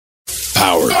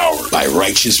Powered by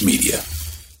Righteous Media.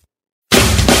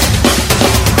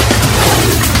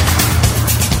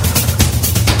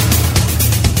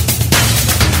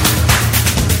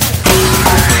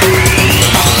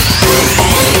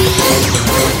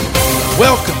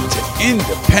 Welcome to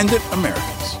Independent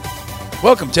Americans.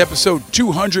 Welcome to episode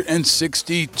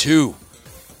 262.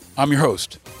 I'm your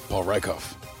host, Paul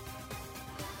Reichhoff.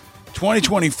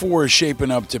 2024 is shaping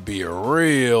up to be a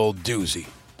real doozy.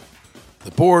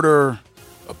 The border,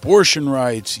 abortion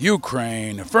rights,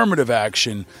 Ukraine, affirmative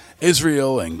action,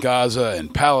 Israel and Gaza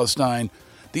and Palestine,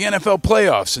 the NFL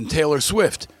playoffs and Taylor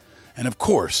Swift, and of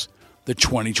course, the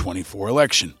 2024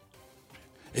 election.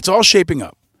 It's all shaping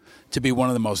up to be one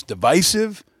of the most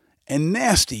divisive and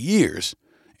nasty years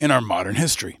in our modern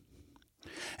history.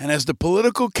 And as the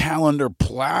political calendar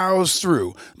plows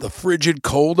through the frigid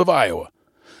cold of Iowa,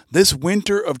 this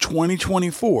winter of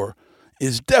 2024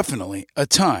 is definitely a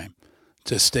time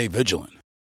to stay vigilant.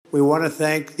 We want to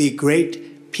thank the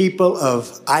great people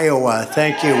of Iowa.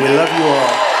 Thank you. We love you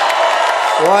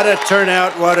all. What a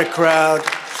turnout, what a crowd.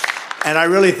 And I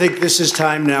really think this is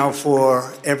time now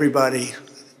for everybody,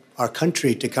 our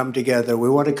country, to come together. We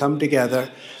want to come together,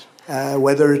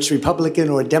 whether it's Republican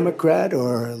or Democrat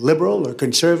or liberal or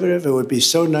conservative. It would be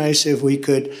so nice if we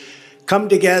could come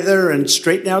together and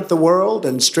straighten out the world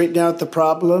and straighten out the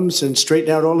problems and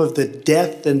straighten out all of the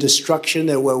death and destruction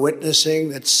that we're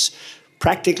witnessing. That's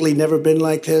practically never been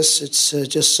like this. It's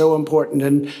just so important.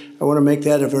 And I want to make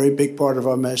that a very big part of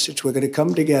our message. We're going to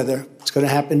come together. It's going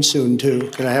to happen soon, too.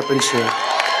 It's going to happen soon.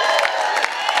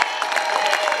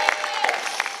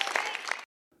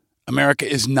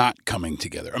 America is not coming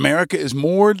together. America is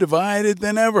more divided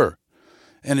than ever,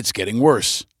 and it's getting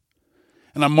worse.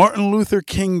 And on Martin Luther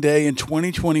King Day in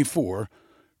 2024,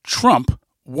 Trump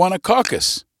won a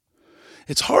caucus.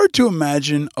 It's hard to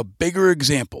imagine a bigger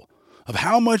example of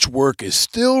how much work is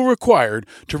still required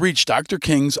to reach Dr.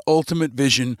 King's ultimate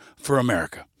vision for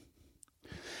America.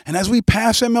 And as we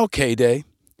pass MLK Day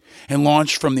and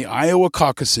launch from the Iowa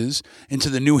caucuses into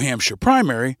the New Hampshire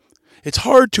primary, it's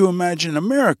hard to imagine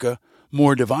America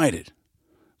more divided,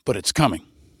 but it's coming.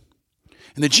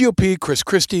 In the GOP, Chris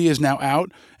Christie is now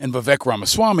out, and Vivek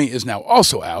Ramaswamy is now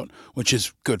also out, which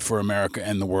is good for America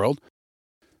and the world.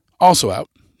 Also out,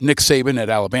 Nick Saban at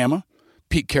Alabama,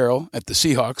 Pete Carroll at the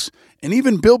Seahawks, and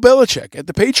even Bill Belichick at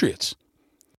the Patriots.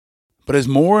 But as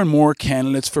more and more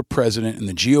candidates for president in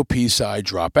the GOP side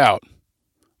drop out,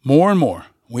 more and more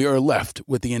we are left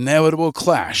with the inevitable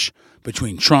clash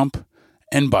between Trump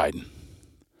and Biden.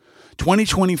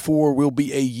 2024 will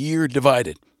be a year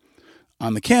divided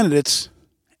on the candidates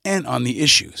and on the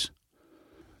issues.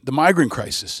 The migrant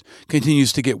crisis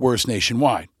continues to get worse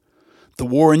nationwide. The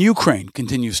war in Ukraine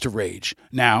continues to rage,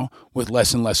 now with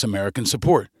less and less American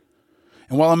support.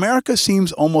 And while America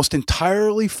seems almost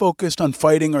entirely focused on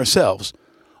fighting ourselves,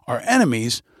 our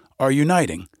enemies are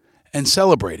uniting and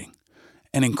celebrating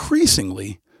and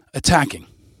increasingly attacking.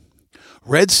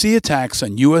 Red Sea attacks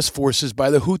on U.S. forces by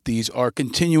the Houthis are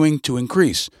continuing to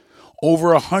increase,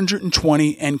 over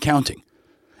 120 and counting.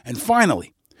 And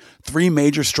finally, 3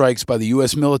 major strikes by the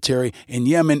U.S. military in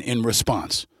Yemen in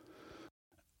response,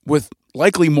 with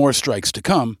likely more strikes to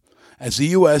come as the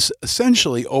U.S.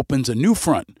 essentially opens a new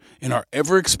front in our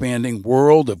ever-expanding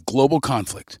world of global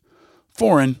conflict,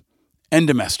 foreign and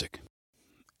domestic.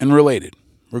 And related,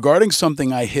 regarding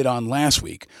something I hit on last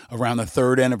week around the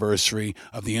 3rd anniversary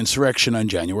of the insurrection on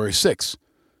January 6th.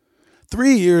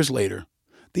 3 years later,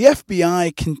 the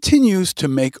FBI continues to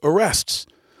make arrests,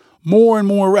 more and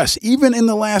more arrests, even in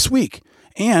the last week,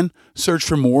 and search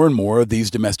for more and more of these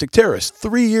domestic terrorists.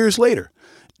 3 years later,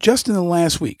 just in the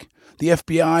last week, the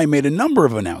FBI made a number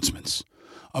of announcements.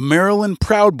 A Maryland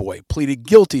Proud Boy pleaded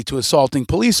guilty to assaulting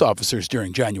police officers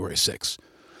during January 6th.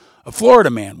 A Florida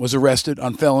man was arrested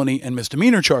on felony and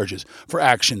misdemeanor charges for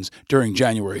actions during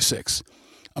January 6th.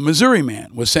 A Missouri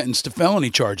man was sentenced to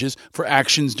felony charges for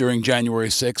actions during January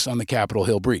 6th on the Capitol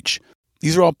Hill breach.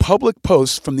 These are all public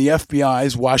posts from the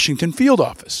FBI's Washington field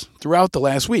office throughout the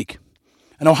last week.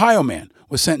 An Ohio man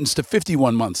was sentenced to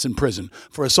 51 months in prison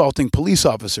for assaulting police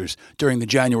officers during the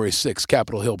January 6th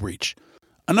Capitol Hill breach.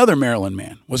 Another Maryland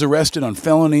man was arrested on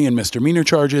felony and misdemeanor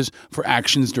charges for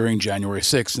actions during January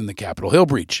 6th in the Capitol Hill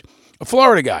breach. A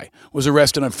Florida guy was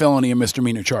arrested on felony and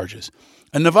misdemeanor charges.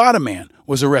 A Nevada man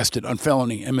was arrested on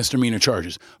felony and misdemeanor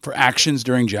charges for actions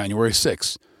during January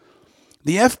 6th.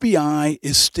 The FBI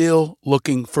is still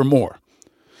looking for more.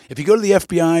 If you go to the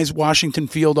FBI's Washington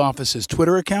field office's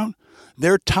Twitter account,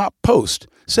 their top post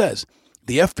says,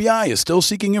 "The FBI is still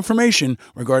seeking information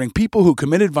regarding people who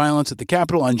committed violence at the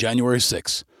Capitol on January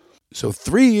 6th. So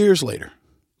 3 years later,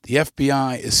 the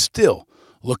FBI is still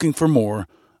looking for more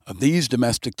of these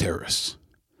domestic terrorists.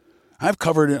 I've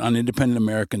covered it on Independent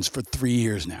Americans for 3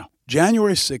 years now.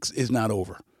 January 6th is not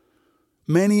over.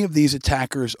 Many of these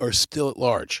attackers are still at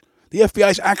large. The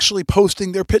FBI is actually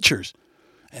posting their pictures,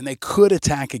 and they could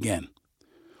attack again.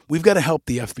 We've got to help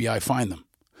the FBI find them.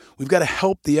 We've got to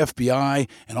help the FBI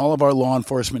and all of our law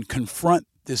enforcement confront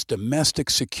this domestic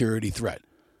security threat.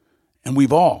 And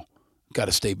we've all got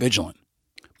to stay vigilant.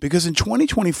 Because in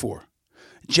 2024,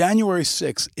 January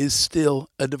 6th is still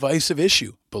a divisive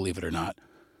issue, believe it or not.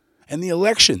 And the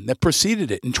election that preceded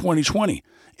it in 2020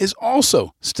 is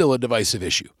also still a divisive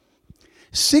issue.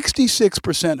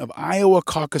 66% of Iowa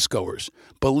caucus goers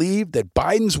believe that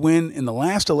Biden's win in the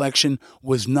last election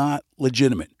was not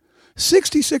legitimate.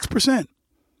 66%.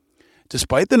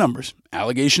 Despite the numbers,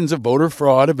 allegations of voter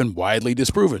fraud have been widely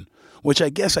disproven, which I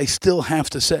guess I still have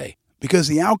to say, because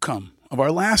the outcome of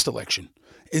our last election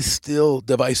is still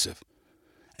divisive.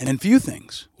 And few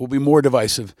things will be more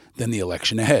divisive than the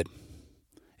election ahead.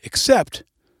 Except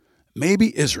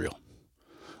maybe Israel.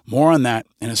 More on that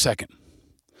in a second.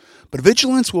 But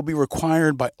vigilance will be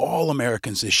required by all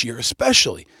Americans this year,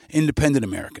 especially independent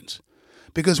Americans,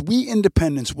 because we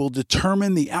independents will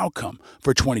determine the outcome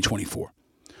for 2024,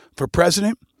 for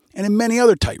president and in many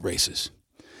other tight races.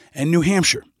 And New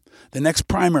Hampshire, the next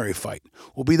primary fight,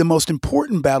 will be the most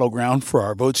important battleground for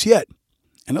our votes yet.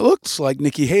 And it looks like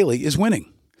Nikki Haley is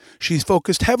winning. She's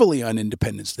focused heavily on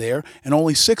independents there and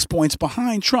only 6 points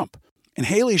behind Trump. And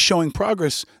Haley's showing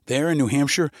progress there in New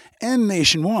Hampshire and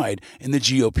nationwide in the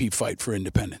GOP fight for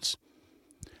independence.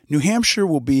 New Hampshire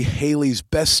will be Haley's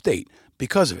best state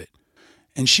because of it.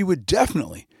 And she would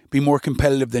definitely be more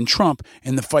competitive than Trump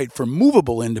in the fight for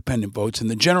movable independent votes in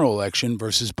the general election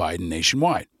versus Biden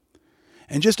nationwide.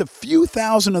 And just a few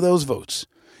thousand of those votes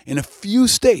in a few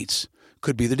states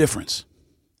could be the difference.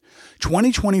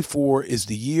 2024 is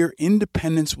the year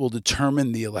independents will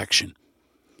determine the election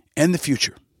and the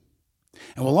future,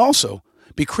 and will also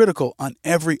be critical on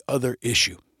every other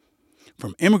issue,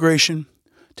 from immigration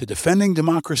to defending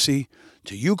democracy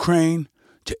to Ukraine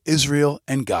to Israel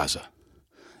and Gaza.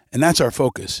 And that's our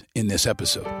focus in this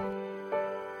episode.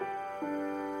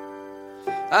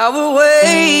 I will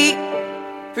wait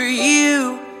for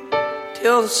you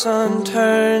till the sun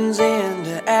turns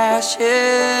into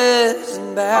ashes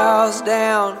and bows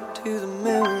down to the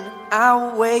moon.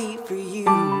 I'll wait for you.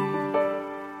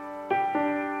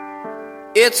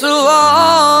 It's a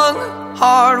long,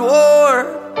 hard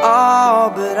war,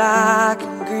 oh, but I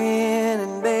can grin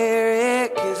and bear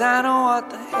it, 'cause I know what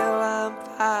the hell I'm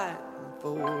fighting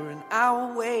for, and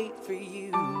I'll wait for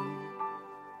you.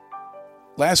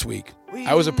 Last week,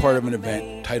 I was a part of an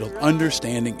event titled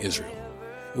Understanding Israel.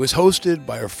 It was hosted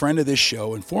by a friend of this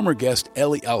show and former guest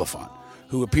Eli Oliphant,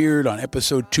 who appeared on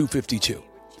episode 252.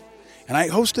 And I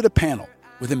hosted a panel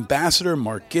with Ambassador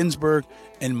Marc Ginsberg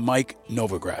and Mike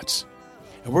Novogratz.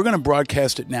 And we're going to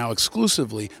broadcast it now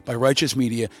exclusively by Righteous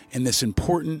Media in this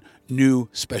important new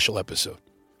special episode.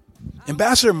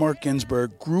 Ambassador Marc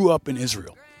Ginsberg grew up in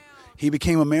Israel. He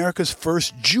became America's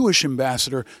first Jewish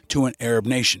ambassador to an Arab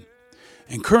nation,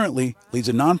 and currently leads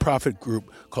a nonprofit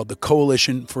group called the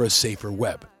Coalition for a Safer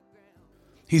Web.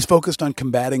 He's focused on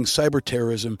combating cyber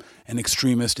terrorism and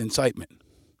extremist incitement.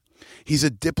 He's a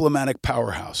diplomatic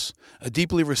powerhouse, a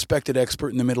deeply respected expert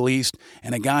in the Middle East,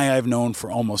 and a guy I've known for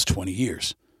almost 20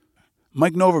 years.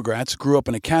 Mike Novogratz grew up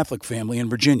in a Catholic family in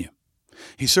Virginia.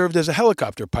 He served as a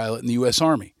helicopter pilot in the U.S.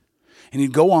 Army, and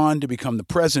he'd go on to become the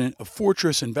president of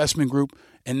Fortress Investment Group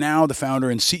and now the founder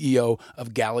and CEO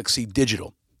of Galaxy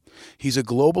Digital. He's a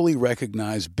globally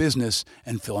recognized business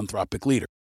and philanthropic leader.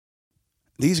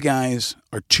 These guys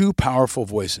are two powerful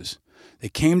voices. They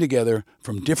came together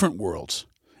from different worlds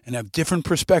and have different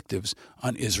perspectives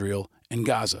on Israel and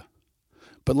Gaza.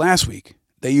 But last week,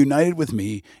 they united with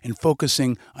me in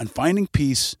focusing on finding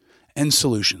peace and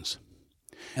solutions.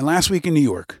 And last week in New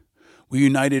York, we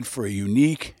united for a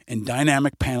unique and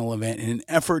dynamic panel event in an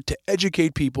effort to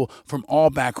educate people from all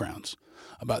backgrounds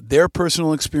about their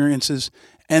personal experiences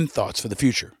and thoughts for the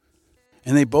future.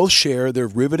 And they both share their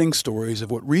riveting stories of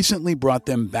what recently brought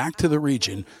them back to the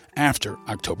region after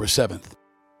October 7th.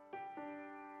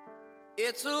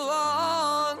 It's a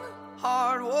long,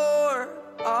 hard war,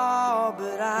 oh,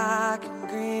 but I can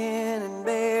grin and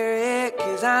bear it,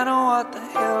 'cause I know what the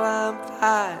hell I'm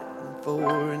fighting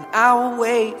for, and I will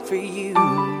wait for you.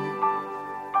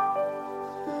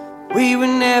 We were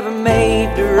never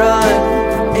made to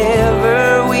run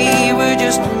forever, we were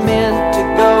just meant to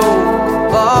go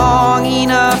long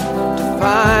enough to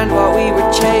find what we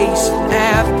were chasing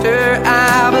after.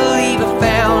 I believe I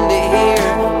found it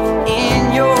here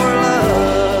in your love.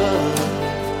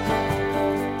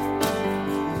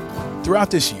 Throughout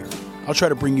this year, I'll try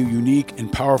to bring you unique and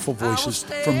powerful voices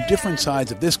from different sides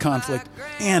of this conflict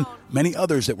and many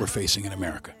others that we're facing in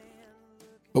America.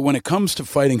 But when it comes to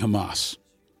fighting Hamas,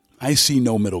 I see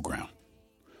no middle ground.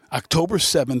 October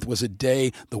 7th was a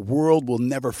day the world will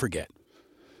never forget,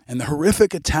 and the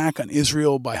horrific attack on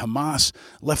Israel by Hamas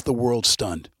left the world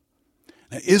stunned.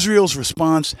 Now, Israel's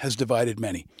response has divided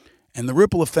many, and the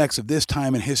ripple effects of this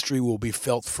time in history will be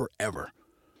felt forever.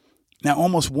 Now,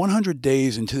 almost 100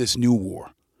 days into this new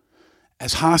war,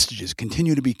 as hostages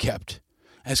continue to be kept,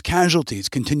 as casualties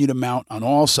continue to mount on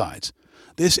all sides,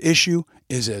 this issue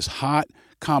is as hot,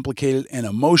 complicated, and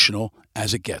emotional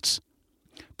as it gets.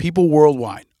 People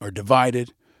worldwide are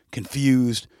divided,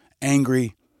 confused,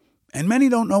 angry, and many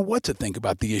don't know what to think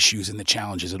about the issues and the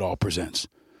challenges it all presents.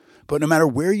 But no matter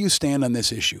where you stand on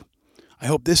this issue, I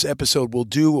hope this episode will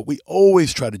do what we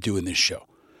always try to do in this show: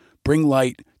 bring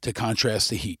light to contrast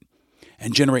the heat,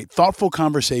 and generate thoughtful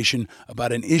conversation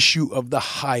about an issue of the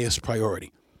highest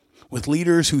priority, with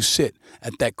leaders who sit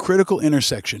at that critical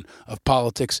intersection of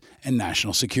politics and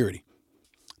national security.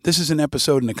 This is an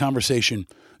episode and a conversation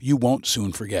you won't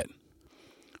soon forget.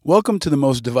 Welcome to the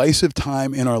most divisive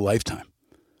time in our lifetime.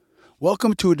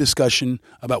 Welcome to a discussion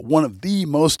about one of the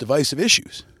most divisive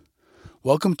issues.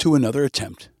 Welcome to another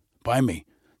attempt by me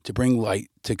to bring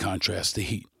light to contrast the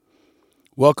heat.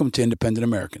 Welcome to Independent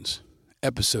Americans,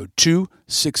 episode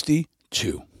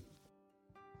 262.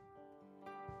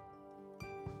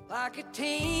 Like a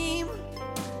team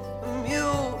of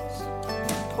mules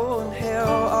pulling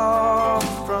hell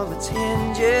off from its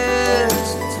hinges.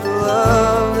 It's a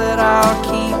love that I'll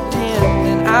keep pinned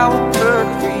and I will work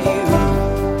for you.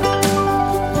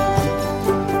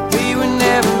 We were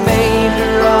never made to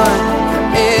run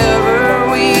forever.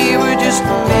 We were just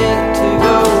meant to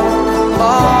go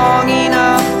long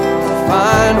enough to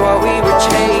find what we were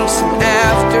chasing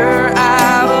after.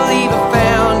 I believe I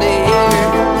found it here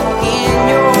in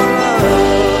your love.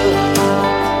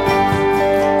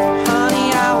 Honey,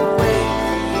 I will wait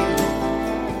for you.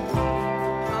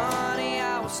 Honey, I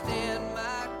will stand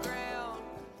my ground.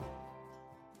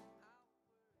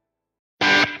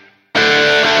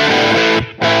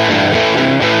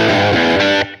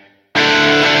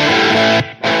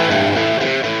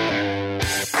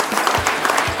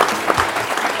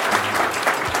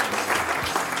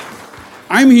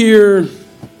 I'm here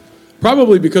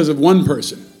probably because of one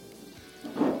person,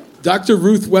 Dr.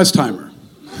 Ruth Westheimer.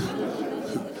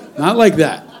 Not like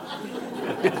that.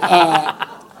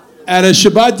 At a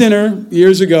Shabbat dinner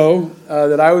years ago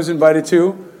that I was invited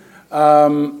to,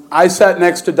 I sat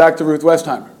next to Dr. Ruth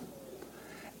Westheimer.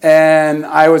 And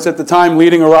I was at the time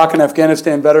leading Iraq and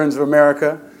Afghanistan Veterans of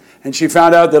America, and she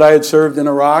found out that I had served in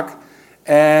Iraq.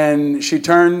 And she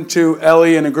turned to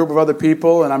Ellie and a group of other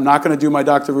people, and I'm not going to do my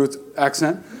Dr. Ruth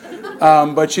accent,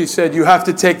 but she said, you have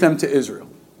to take them to Israel.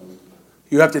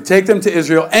 You have to take them to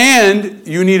Israel, and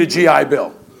you need a GI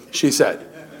Bill, she said,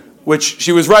 which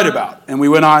she was right about. And we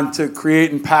went on to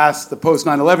create and pass the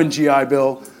post-9/11 GI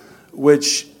Bill,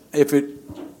 which, if it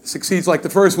succeeds like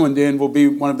the first one did, will be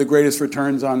one of the greatest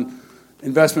returns on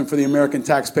investment for the American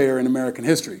taxpayer in American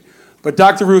history. But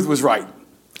Dr. Ruth was right.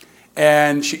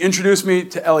 And she introduced me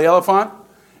to Eli Elephant,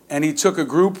 and he took a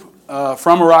group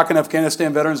from Iraq and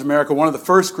Afghanistan Veterans of America, one of the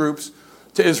first groups,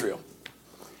 to Israel.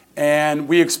 And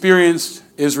we experienced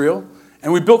Israel,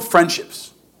 and we built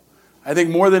friendships. I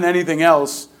think more than anything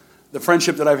else, the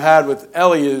friendship that I've had with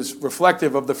Eli is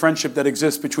reflective of the friendship that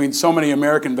exists between so many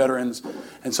American veterans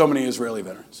and so many Israeli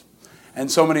veterans,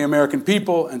 and so many American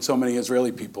people and so many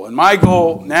Israeli people. And my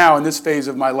goal now in this phase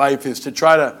of my life is to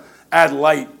try to add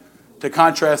light to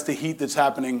contrast the heat that's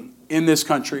happening in this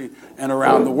country and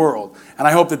around the world. And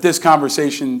I hope that this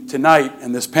conversation tonight,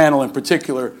 and this panel in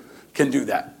particular, can do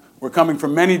that. We're coming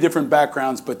from many different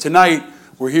backgrounds, but tonight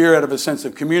we're here out of a sense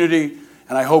of community,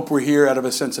 and I hope we're here out of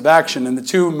a sense of action. And the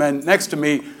two men next to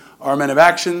me are men of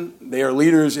action. They are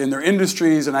leaders in their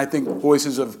industries, and I think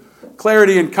voices of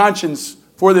clarity and conscience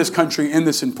for this country in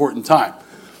this important time.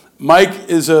 Mike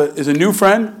is a new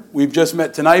friend. We've just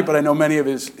met tonight, but I know many of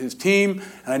his team,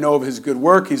 and I know of his good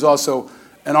work. He's also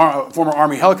a former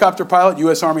Army helicopter pilot,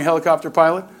 U.S. Army helicopter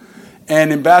pilot.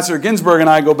 And Ambassador Ginsberg and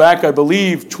I go back, I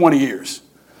believe, 20 years.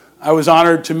 I was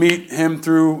honored to meet him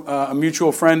through a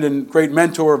mutual friend and great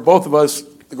mentor of both of us,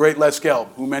 the great Les Gelb,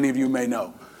 who many of you may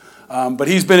know. But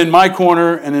he's been in my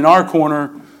corner and in our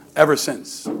corner ever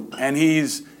since. And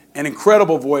he's an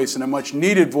incredible voice and a much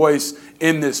needed voice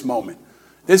in this moment.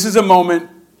 This is a moment,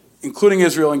 including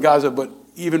Israel and Gaza, but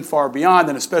even far beyond,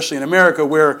 and especially in America,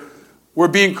 where we're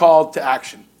being called to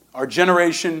action. Our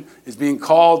generation is being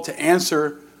called to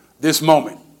answer this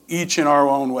moment, each in our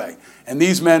own way. And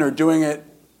these men are doing it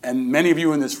And many of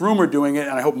you in this room are doing it,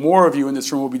 and I hope more of you in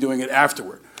this room will be doing it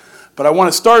afterward. But I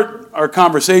want to start our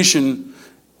conversation,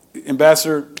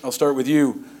 Ambassador, I'll start with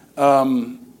you,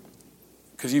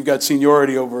 because you've got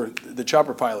seniority over the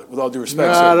chopper pilot, with all due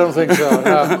respect. No, I don't think so.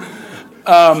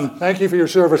 No. Thank you for your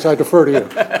service. I defer to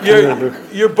you.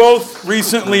 You're both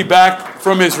recently back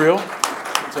from Israel.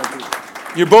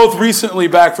 You're both recently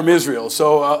back from Israel,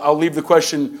 so I'll leave the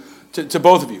question to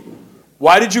both of you.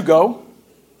 Why did you go?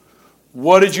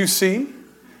 What did you see?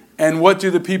 And what do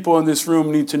the people in this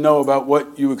room need to know about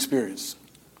what you experienced?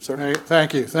 Sir?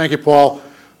 Thank you. Thank you, Paul.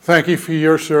 Thank you for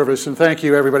your service, and thank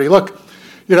you, everybody. Look,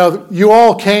 you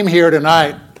all came here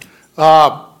tonight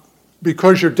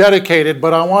because you're dedicated,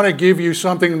 but I want to give you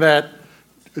something that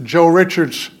Joe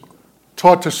Richards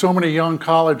taught to so many young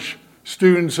college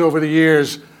students over the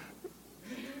years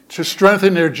to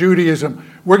strengthen their Judaism.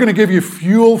 We're going to give you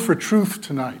fuel for truth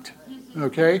tonight,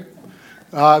 okay?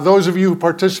 Those of you who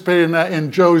participated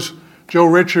in Joe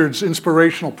Richards'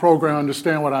 inspirational program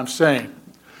understand what I'm saying.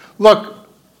 Look,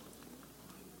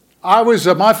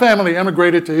 my family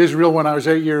immigrated to Israel when I was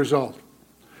 8 years old.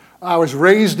 I was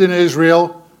raised in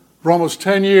Israel for almost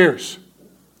 10 years.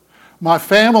 My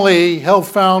family helped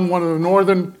found one of the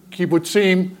northern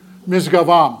kibbutzim,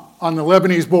 Mizgavam, on the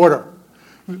Lebanese border.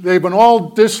 They've been all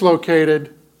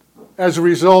dislocated as a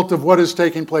result of what is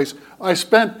taking place. I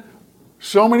spent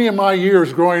so many of my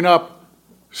years growing up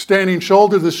standing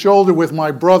shoulder to shoulder with my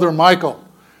brother Michael,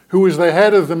 who was the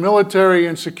head of the military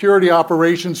and security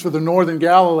operations for the Northern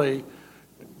Galilee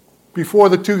before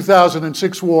the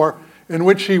 2006 war, in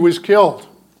which he was killed.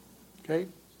 Okay?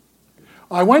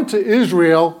 I went to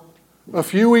Israel a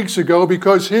few weeks ago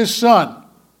because his son,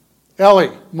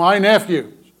 Eli, my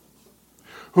nephew,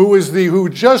 who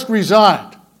just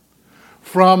resigned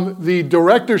from the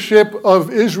directorship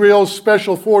of Israel's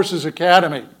Special Forces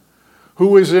Academy,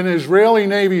 who is an Israeli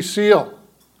Navy SEAL,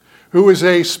 who is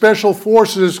a Special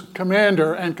Forces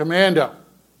commander and commando.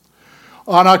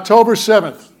 On October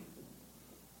 7th,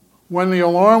 when the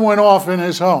alarm went off in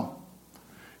his home,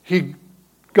 he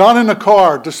got in a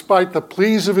car, despite the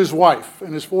pleas of his wife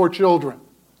and his 4 children,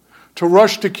 to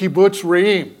rush to Kibbutz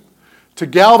Re'im, to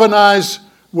galvanize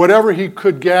whatever he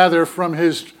could gather from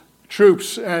his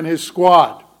troops and his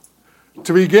squad,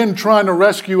 to begin trying to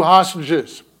rescue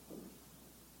hostages.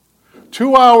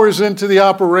 2 hours into the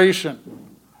operation,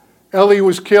 Eli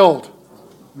was killed.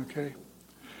 Okay.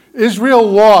 Israel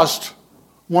lost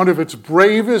one of its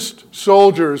bravest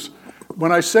soldiers.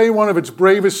 When I say one of its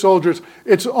bravest soldiers,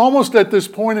 it's almost at this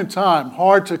point in time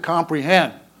hard to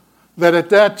comprehend that at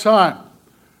that time,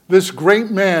 this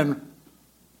great man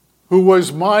who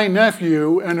was my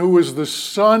nephew and who was the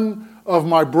son of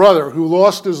my brother who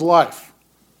lost his life,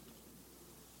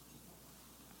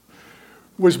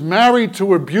 was married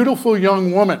to a beautiful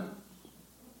young woman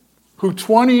who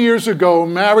 20 years ago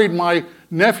married my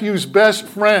nephew's best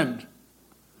friend,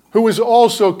 who was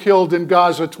also killed in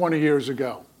Gaza 20 years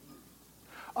ago.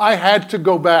 I had to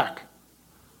go back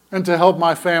and to help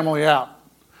my family out,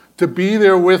 to be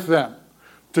there with them,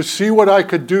 to see what I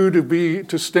could do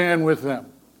to stand with them,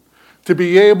 to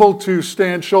be able to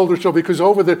stand shoulder to shoulder, because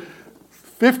over the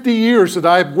 50 years that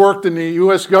I've worked in the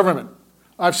U.S. government,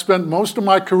 I've spent most of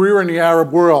my career in the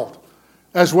Arab world,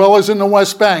 as well as in the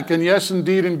West Bank, and yes,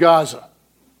 indeed, in Gaza.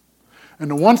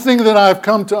 And the one thing that I've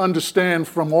come to understand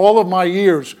from all of my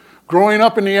years growing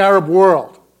up in the Arab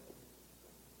world,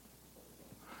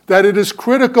 that it is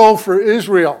critical for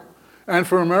Israel and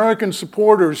for American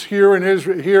supporters here in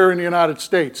the United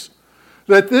States,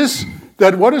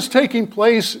 that what is taking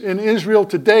place in Israel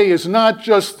today is not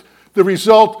just the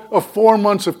result of 4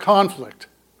 months of conflict.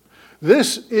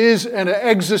 This is an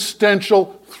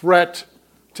existential threat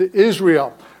to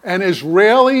Israel. And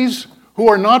Israelis who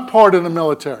are not part of the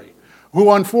military,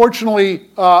 who unfortunately,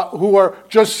 who are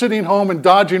just sitting home and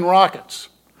dodging rockets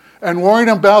and worrying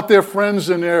about their friends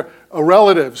and their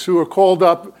relatives who are called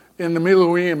up in the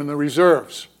Miluim and the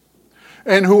reserves,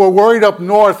 and who are worried up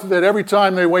north that every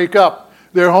time they wake up,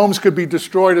 their homes could be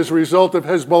destroyed as a result of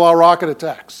Hezbollah rocket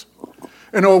attacks,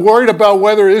 and are worried about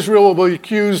whether Israel will be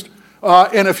accused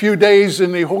in a few days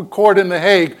in the court in The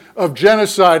Hague of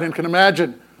genocide, and can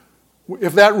imagine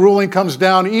if that ruling comes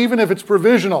down, even if it's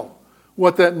provisional,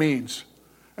 what that means.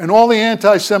 And all the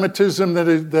anti-Semitism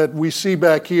that we see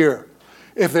back here.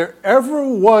 If there ever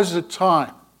was a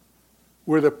time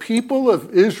where the people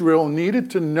of Israel needed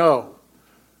to know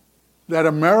that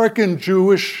American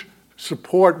Jewish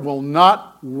support will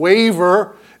not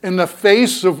waver in the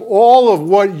face of all of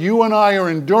what you and I are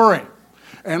enduring,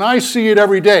 and I see it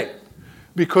every day,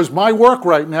 because my work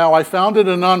right now, I founded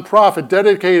a nonprofit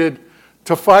dedicated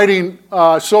to fighting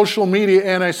social media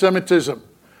anti-Semitism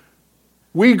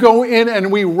We go in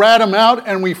and we rat them out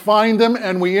and we find them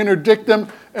and we interdict them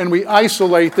and we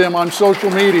isolate them on social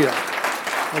media.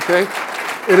 Okay?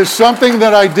 It is something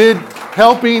that I did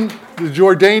helping the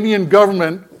Jordanian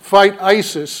government fight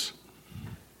ISIS.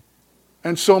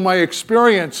 And so my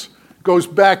experience goes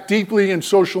back deeply in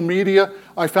social media.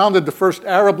 I founded the first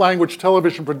Arab language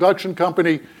television production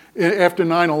company after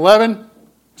 9/11.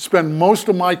 Spent most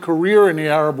of my career in the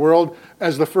Arab world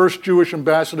as the first Jewish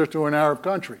ambassador to an Arab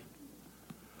country.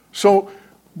 So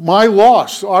my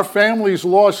loss, our family's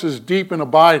loss, is deep and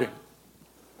abiding.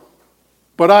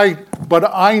 But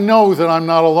I know that I'm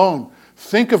not alone.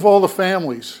 Think of all the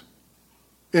families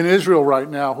in Israel right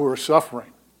now who are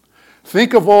suffering.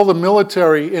 Think of all the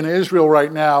military in Israel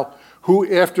right now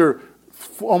who, after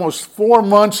almost 4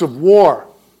 months of war,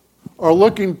 are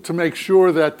looking to make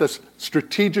sure that the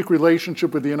strategic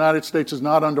relationship with the United States is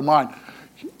not undermined.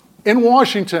 In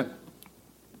Washington,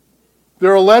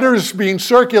 there are letters being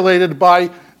circulated by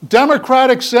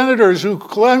Democratic senators who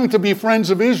claim to be friends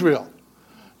of Israel.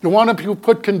 They want to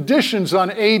put conditions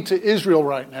on aid to Israel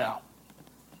right now.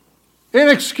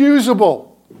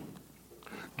 Inexcusable.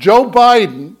 Joe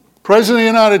Biden, President of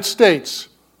the United States,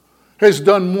 has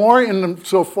done more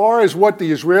so far as what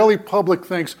the Israeli public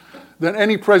thinks than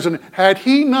any president. Had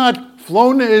he not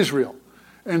flown to Israel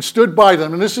and stood by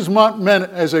them, and this is not meant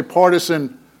as a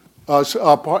partisan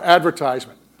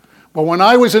advertisement, but when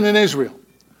I was in Israel,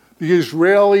 the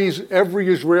Israelis,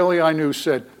 every Israeli I knew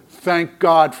said, thank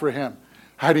God for him.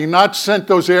 Had he not sent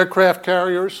those aircraft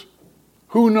carriers,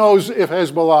 who knows if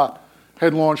Hezbollah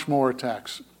had launched more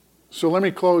attacks. So let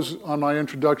me close on my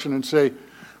introduction and say,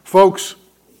 folks,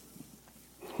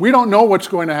 we don't know what's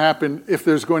going to happen if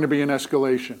there's going to be an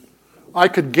escalation. I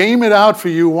could game it out for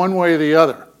you one way or the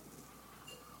other.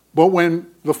 But when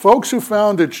the folks who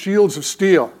founded Shields of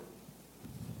Steel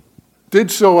did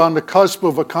so on the cusp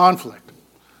of a conflict,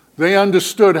 they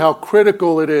understood how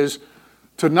critical it is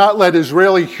to not let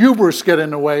Israeli hubris get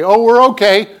in the way. Oh, we're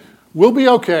okay. We'll be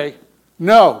okay.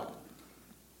 No.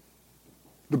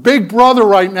 The big brother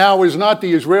right now is not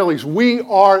the Israelis. We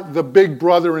are the big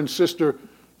brother and sister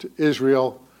to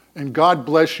Israel. And God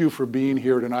bless you for being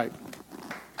here tonight.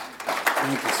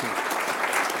 Thank you, sir.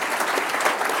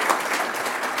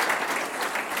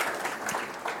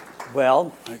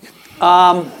 Well,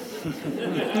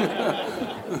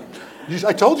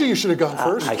 I told you should have gone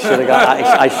first. I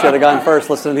should have gone first.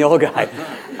 Listen to the old guy.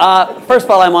 First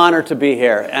of all, I'm honored to be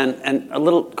here, and a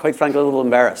little, quite frankly, a little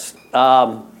embarrassed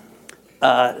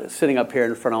sitting up here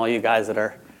in front of all you guys that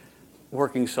are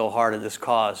working so hard at this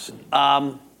cause.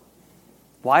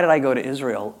 Why did I go to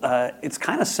Israel? It's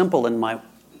kind of simple in my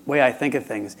way I think of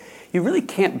things. You really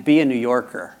can't be a New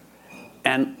Yorker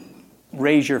and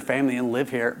raise your family and live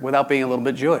here without being a little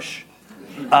bit Jewish.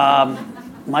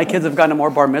 My kids have gone to more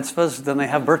bar mitzvahs than they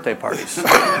have birthday parties.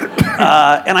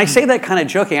 And I say that kind of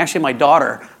joking. Actually,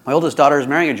 my oldest daughter is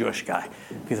marrying a Jewish guy.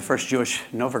 He's the first Jewish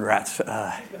Novogratz.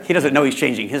 He doesn't know he's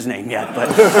changing his name yet. But,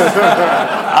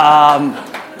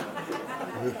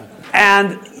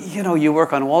 and, you know, you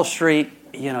work on Wall Street.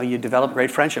 You know, you develop great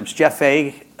friendships. Jeff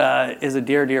Fay is a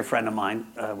dear, dear friend of mine.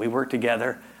 We work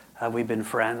together. We've been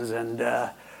friends. And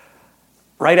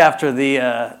right after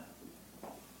the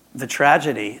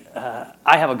tragedy,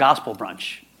 I have a gospel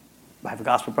brunch. I have a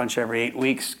gospel brunch every 8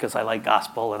 weeks because I like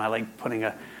gospel and I like putting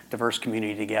a diverse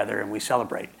community together and we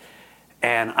celebrate.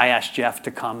 And I asked Jeff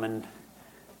to come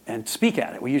and speak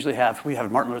at it. We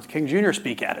have Martin Luther King Jr.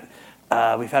 speak at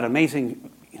it. We've had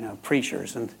amazing,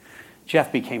 preachers, and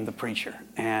Jeff became the preacher.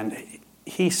 And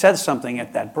he said something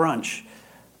at that brunch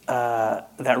that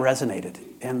resonated.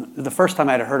 And the first time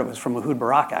I'd heard it was from Ehud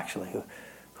Barak, actually, who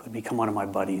had become one of my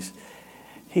buddies.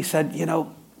 He said,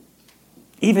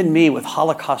 even me with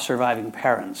Holocaust surviving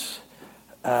parents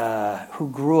who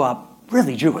grew up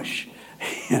really Jewish,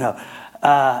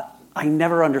 I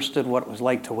never understood what it was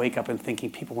like to wake up and thinking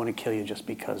people want to kill you just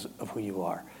because of who you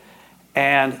are.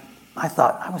 And I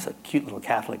thought, I was a cute little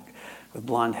Catholic with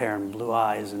blonde hair and blue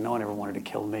eyes, and no one ever wanted to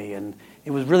kill me. And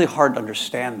it was really hard to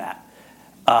understand that.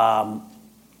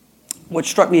 What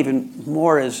struck me even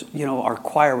more is, our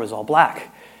choir was all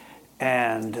black.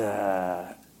 And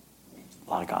a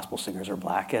lot of gospel singers are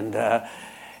black.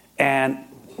 And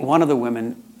one of the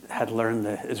women had learned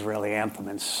the Israeli anthem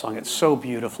and sung it so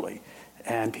beautifully.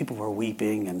 And people were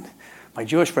weeping, and my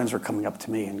Jewish friends were coming up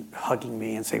to me and hugging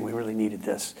me and saying, we really needed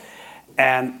this.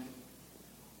 And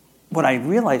what I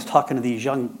realized talking to these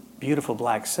young, beautiful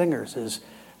black singers is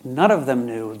none of them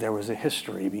knew there was a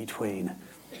history between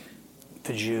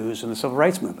the Jews and the Civil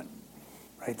Rights Movement.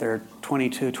 Right? They're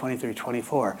 22, 23,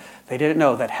 24. They didn't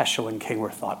know that Heschel and King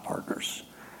were thought partners.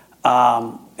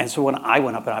 And so when I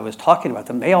went up and I was talking about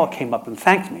them, they all came up and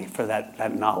thanked me for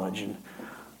that knowledge. And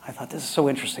I thought, this is so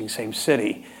interesting, same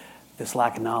city, this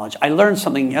lack of knowledge. I learned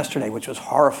something yesterday which was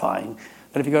horrifying,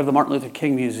 that if you go to the Martin Luther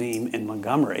King Museum in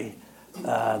Montgomery,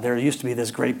 there used to be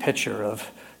this great picture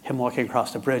of him walking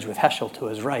across the bridge with Heschel to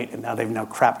his right, and now they've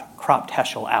cropped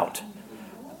Heschel out.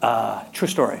 True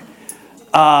story.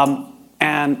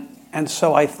 And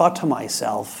so I thought to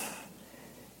myself,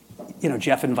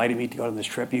 Jeff invited me to go on this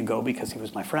trip. You go because he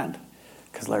was my friend,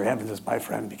 because Larry Evans is my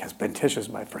friend, because Ben Tish is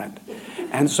my friend.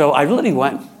 And so I really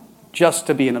went just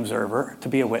to be an observer, to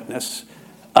be a witness.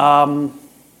 We had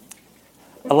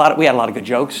a lot of good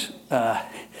jokes.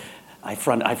 I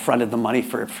fronted the money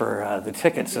for the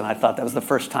tickets, and I thought that was the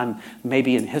first time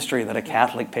maybe in history that a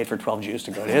Catholic paid for 12 Jews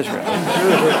to go to Israel.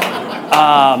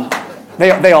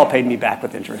 They all paid me back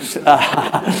with interest.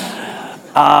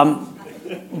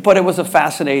 But it was a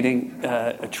fascinating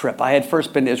trip. I had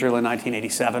first been to Israel in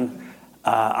 1987.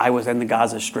 I was in the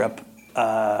Gaza Strip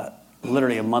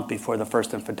literally a month before the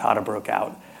first intifada broke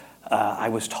out. I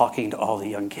was talking to all the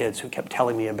young kids who kept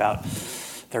telling me about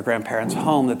their grandparents'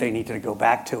 home that they needed to go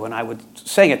back to. And I was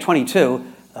saying at 22,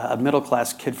 a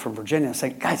middle-class kid from Virginia,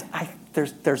 saying, guys,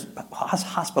 there's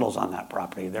hospitals on that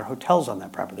property. There are hotels on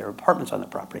that property. There are apartments on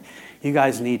that property. You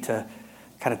guys need to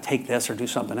kind of take this or do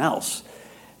something else.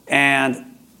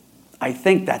 And I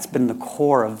think that's been the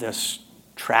core of this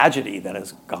tragedy that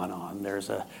has gone on. There's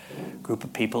a group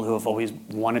of people who have always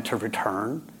wanted to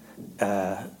return.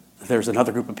 There's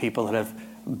another group of people that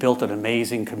have built an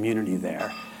amazing community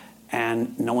there.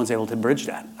 And no one's able to bridge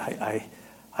that.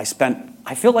 I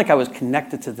feel like I was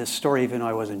connected to this story even though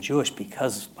I wasn't Jewish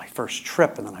because my first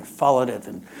trip, and then I followed it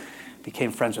and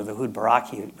became friends with Ehud Barak.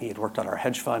 He had worked on our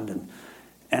hedge fund.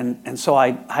 And so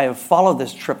I have followed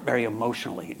this trip very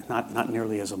emotionally, not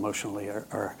nearly as emotionally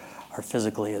or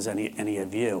physically as any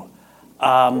of you.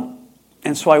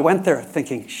 And so I went there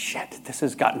thinking, shit, this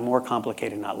has gotten more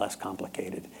complicated, not less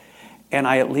complicated. And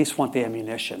I at least want the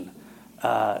ammunition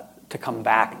to come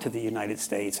back to the United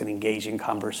States and engage in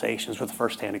conversations with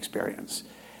firsthand experience.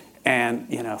 And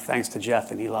thanks to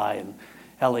Jeff and Eli and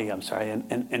Ellie,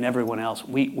 and everyone else,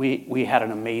 we had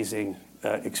an amazing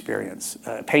experience.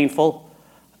 Painful.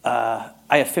 I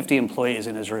have 50 employees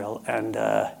in Israel, and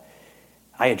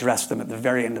I addressed them at the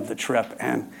very end of the trip,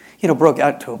 and broke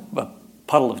out to a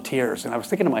puddle of tears. And I was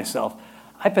thinking to myself,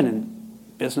 I've been in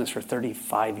business for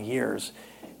 35 years,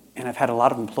 and I've had a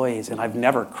lot of employees, and I've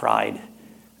never cried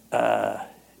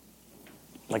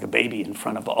like a baby in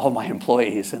front of all my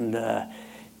employees. And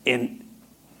in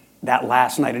that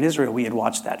last night in Israel, we had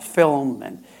watched that film,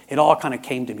 and it all kind of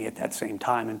came to me at that same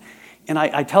time. And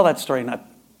I tell that story not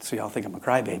so y'all think I'm a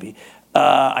crybaby.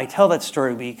 I tell that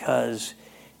story because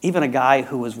even a guy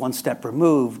who was one step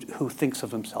removed, who thinks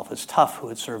of himself as tough, who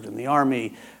had served in the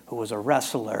army, who was a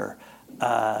wrestler,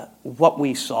 what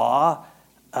we saw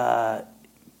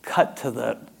cut to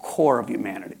the core of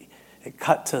humanity. It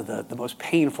cut to the most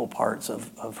painful parts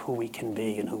of who we can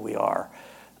be and who we are.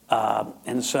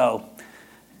 And so,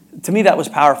 to me, that was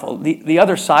powerful. The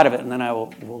other side of it, and then I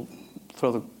will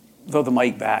throw the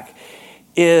mic back,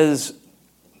 is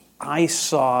I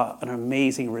saw an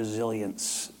amazing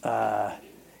resilience.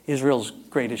 Israel's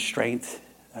greatest strength,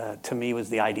 to me, was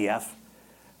the IDF.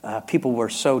 People were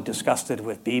so disgusted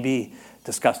with Bibi,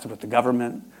 disgusted with the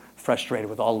government, frustrated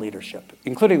with all leadership,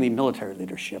 including the military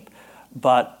leadership,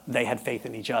 but they had faith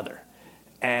in each other.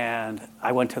 And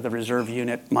I went to the reserve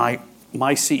unit. My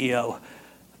CEO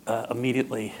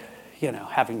immediately,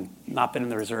 having not been in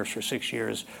the reserves for 6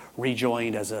 years,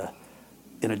 rejoined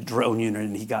in a drone unit,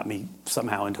 and he got me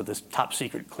somehow into this top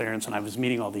secret clearance, and I was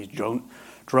meeting all these drone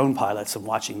pilots and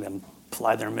watching them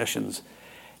fly their missions.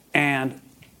 And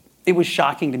it was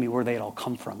shocking to me where they had all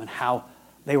come from and how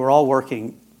they were all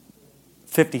working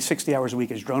 50, 60 hours a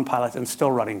week as drone pilots and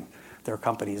still running their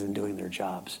companies and doing their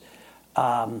jobs.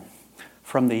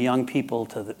 From the young people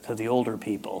to the older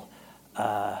people,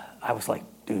 I was like,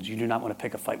 dudes, you do not want to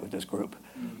pick a fight with this group.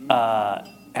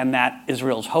 And that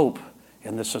Israel's hope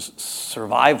and the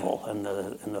survival and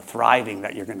the thriving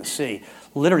that you're going to see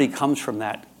literally comes from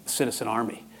that citizen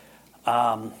army.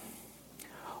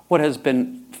 What has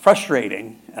been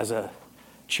frustrating as a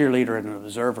cheerleader and an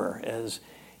observer is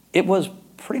it was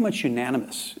pretty much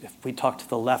unanimous. If we talk to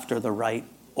the left or the right,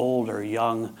 old or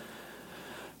young,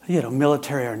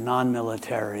 military or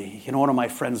non-military. One of my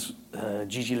friends,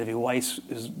 Gigi Levy-Weiss,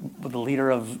 is the leader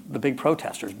of the big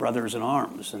protesters, Brothers in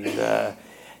Arms. And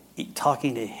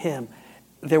talking to him,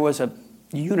 there was a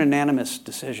unanimous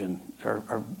decision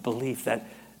or belief that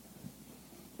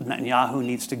Netanyahu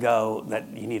needs to go, that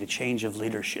you need a change of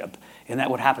leadership, and that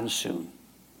would happen soon.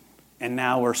 And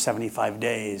now we're 75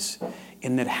 days,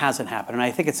 and it hasn't happened. And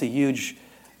I think it's a huge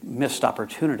missed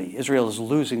opportunity. Israel is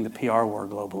losing the PR war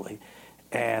globally,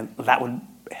 and that would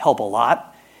help a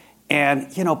lot.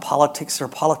 And, you know, politics are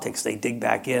politics. They dig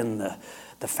back in,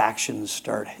 the factions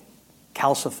start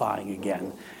calcifying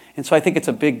again. And so I think it's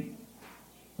a big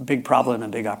problem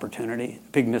and a big opportunity,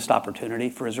 big missed opportunity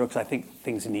for Israel, because I think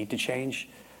things need to change.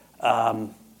 I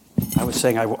was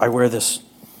saying I wear this,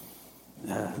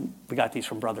 we got these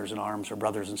from Brothers in Arms, or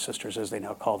Brothers and Sisters as they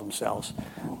now call themselves,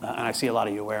 and I see a lot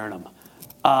of you wearing them.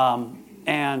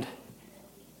 And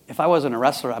if I wasn't a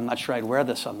wrestler, I'm not sure I'd wear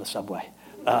this on the subway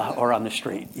or on the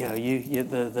street. You know,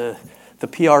 the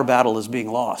PR battle is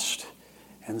being lost.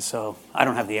 And so I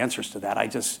don't have the answers to that. I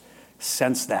just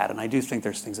sense that, and I do think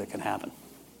there's things that can happen.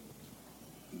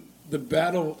 The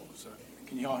battle, sorry,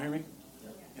 can you all hear me?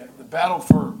 Yeah, the battle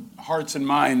for hearts and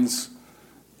minds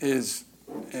is,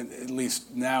 at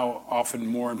least now, often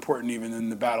more important even than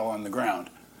the battle on the ground.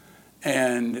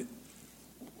 And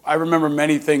I remember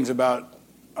many things about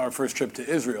our first trip to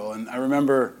Israel, and I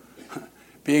remember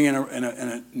being in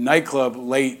a nightclub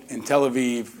late in Tel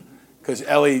Aviv because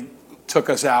Ellie took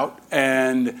us out,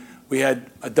 and we had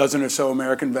a dozen or so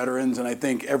American veterans, and I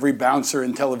think every bouncer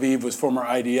in Tel Aviv was former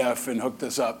IDF and hooked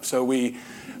us up. So we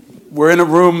were in a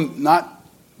room not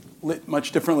lit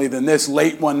much differently than this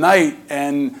late one night,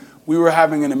 and we were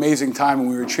having an amazing time, and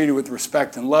we were treated with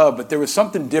respect and love, but there was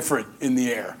something different in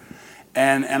the air.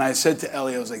 And I said to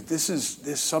Ellie, I was like,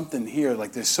 there's something here.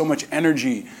 Like, there's so much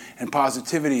energy and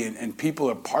positivity, and people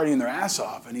are partying their ass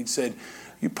off. And he said,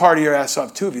 you party your ass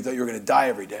off too if you thought you were going to die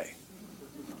every day.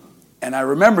 And I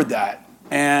remembered that.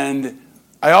 And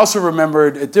I also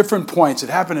remembered at different points, it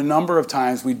happened a number of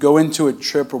times, we'd go into a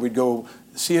trip or we'd go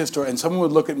see a story, and someone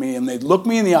would look at me, and they'd look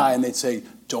me in the eye, and they'd say,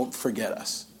 don't forget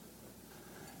us.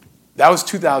 That was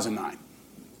 2009.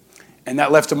 And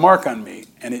that left a mark on me,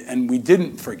 and we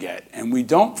didn't forget, and we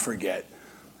don't forget.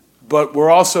 But we're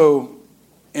also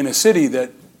in a city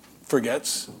that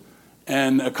forgets,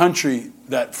 and a country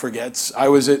that forgets. I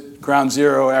was at ground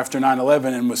zero after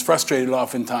 9/11 and was frustrated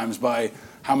oftentimes by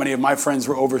how many of my friends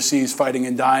were overseas fighting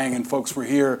and dying, and folks were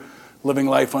here living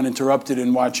life uninterrupted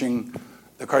and watching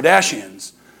the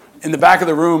Kardashians. In the back of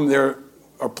the room, there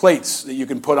are plates that you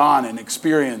can put on and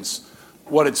experience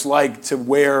what it's like to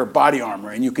wear body armor,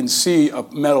 and you can see a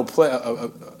metal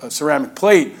a ceramic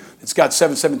plate that's got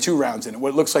 7.62 rounds in it, what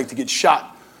it looks like to get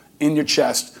shot in your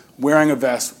chest wearing a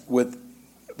vest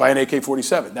by an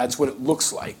AK-47. That's what it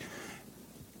looks like.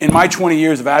 In my 20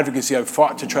 years of advocacy, I've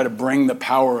fought to try to bring the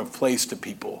power of place to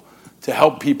people, to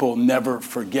help people never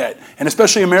forget, and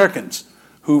especially Americans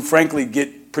who frankly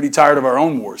get pretty tired of our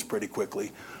own wars pretty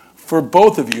quickly. For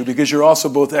both of you, because you're also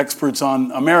both experts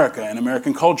on America and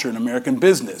American culture and American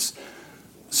business.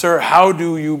 Sir, how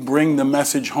do you bring the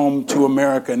message home to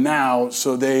America now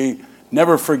so they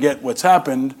never forget what's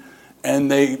happened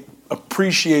and they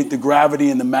appreciate the gravity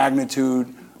and the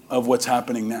magnitude of what's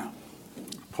happening now?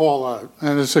 Paul,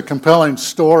 and it's a compelling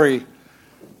story.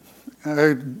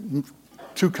 2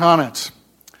 comments.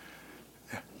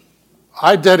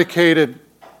 I dedicated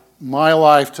my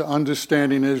life to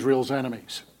understanding Israel's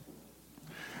enemies.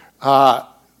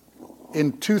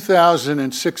 In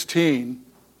 2016,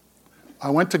 I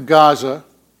went to Gaza,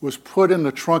 was put in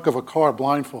the trunk of a car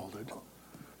blindfolded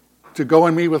to go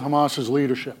and meet with Hamas's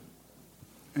leadership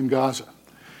in Gaza.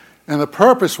 And the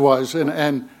purpose was,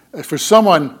 and for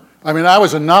someone, I mean, I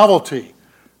was a novelty,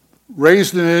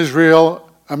 raised in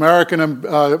Israel, American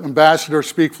ambassador,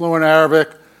 speak fluent Arabic,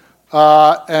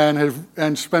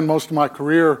 and spend most of my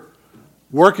career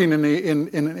working in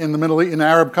the Middle East, in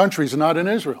Arab countries, and not in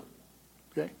Israel.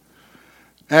 Okay,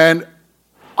 and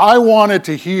I wanted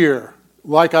to hear,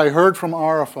 like I heard from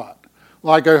Arafat,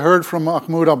 like I heard from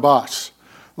Mahmoud Abbas,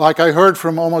 like I heard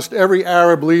from almost every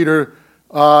Arab leader,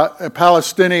 a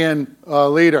Palestinian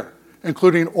leader,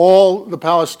 including all the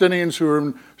Palestinians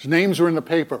whose names are in the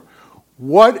paper.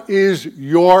 What is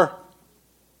your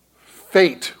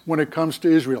fate when it comes to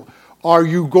Israel? Are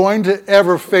you going to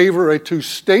ever favor a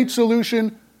two-state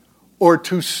solution or a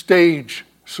two-stage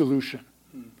solution?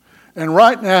 And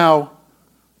right now,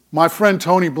 my friend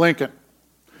Tony Blinken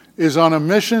is on a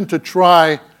mission to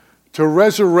try to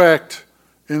resurrect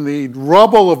in the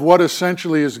rubble of what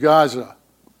essentially is Gaza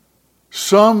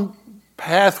some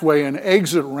pathway, an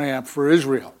exit ramp for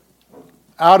Israel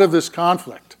out of this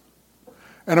conflict.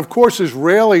 And of course,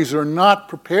 Israelis are not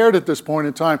prepared at this point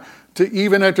in time to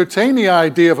even entertain the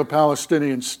idea of a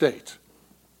Palestinian state.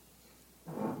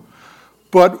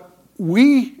 But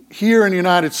we here in the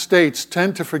United States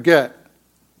tend to forget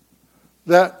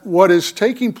that what is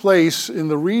taking place in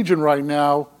the region right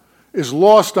now is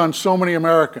lost on so many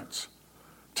Americans.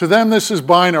 To them, this is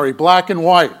binary, black and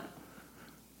white.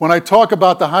 When I talk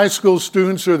about the high school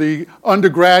students or the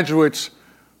undergraduates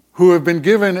who have been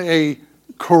given a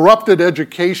corrupted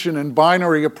education in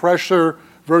binary oppressor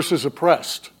versus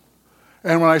oppressed,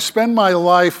 and when I spend my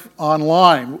life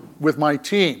online with my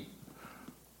team,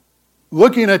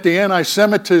 looking at the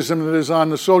anti-Semitism that is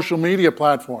on the social media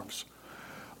platforms,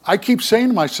 I keep saying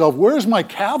to myself, where's my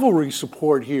cavalry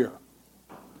support here?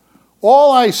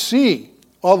 All I see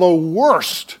are the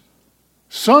worst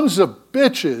sons of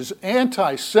bitches,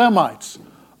 anti-Semites,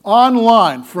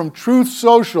 online, from Truth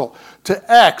Social to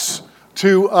X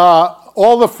to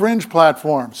all the fringe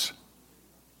platforms.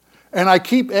 And I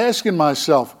keep asking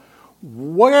myself,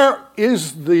 where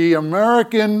is the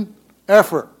American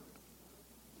effort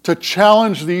to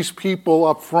challenge these people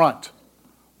up front?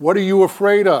 What are you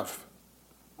afraid of?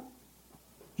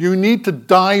 You need to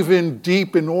dive in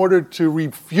deep in order to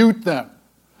refute them,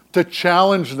 to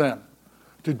challenge them,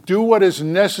 to do what is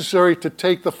necessary to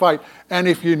take the fight. And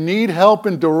if you need help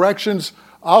and directions,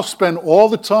 I'll spend all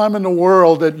the time in the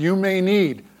world that you may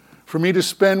need for me to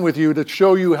spend with you to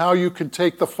show you how you can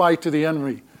take the fight to the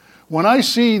enemy. When I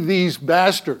see these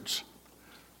bastards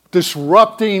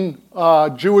disrupting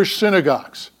Jewish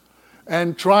synagogues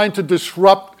and trying to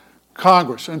disrupt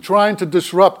Congress and trying to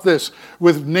disrupt this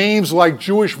with names like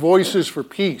Jewish Voices for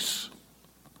Peace,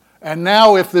 and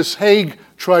now if this Hague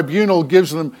tribunal gives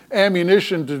them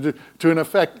ammunition to in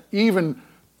effect even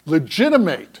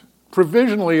legitimate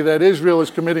provisionally that Israel is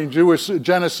committing Jewish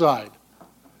genocide,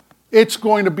 it's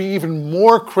going to be even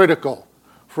more critical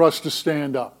for us to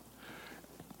stand up.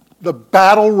 The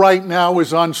battle right now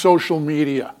is on social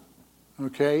media,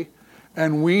 okay?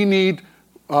 And we need,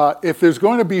 if there's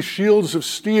going to be shields of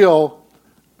steel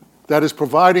that is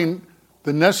providing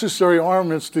the necessary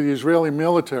armaments to the Israeli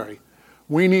military,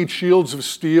 we need shields of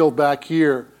steel back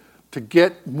here to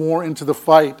get more into the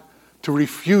fight, to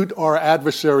refute our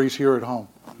adversaries here at home.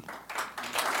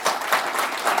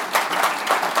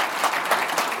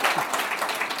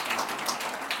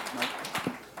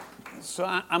 So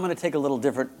I'm going to take a little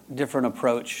different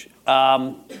approach.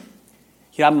 I'm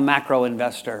a macro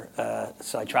investor,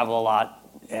 so I travel a lot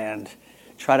and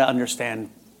try to understand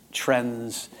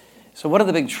trends. So one of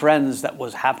the big trends that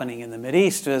was happening in the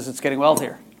Mideast is it's getting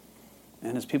wealthier.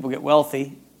 And as people get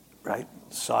wealthy, right,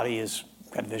 Saudi has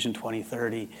got Vision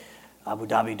 2030, Abu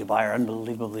Dhabi, Dubai are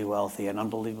unbelievably wealthy and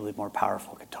unbelievably more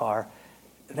powerful. Qatar,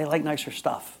 they like nicer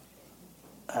stuff.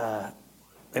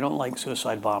 They don't like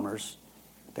suicide bombers.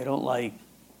 They don't like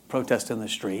protest in the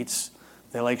streets.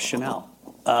 They like Chanel.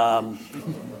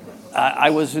 I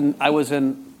was in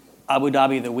Abu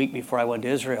Dhabi the week before I went to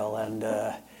Israel, and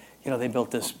they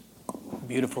built this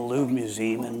beautiful Louvre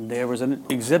museum, and there was an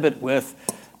exhibit with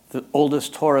the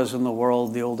oldest Torahs in the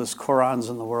world, the oldest Qurans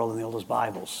in the world, and the oldest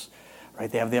Bibles. Right?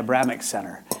 They have the Abrahamic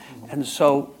Center, and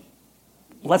so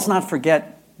let's not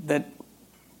forget that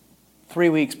 3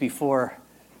 weeks before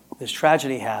this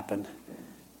tragedy happened,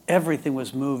 everything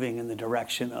was moving in the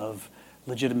direction of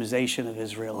legitimization of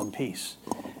Israel and peace.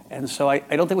 And so I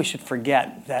don't think we should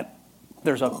forget that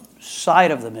there's a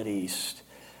side of the Mideast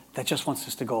that just wants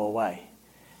this to go away.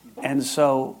 And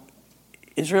so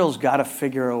Israel's got to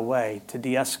figure a way to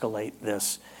de-escalate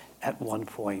this at one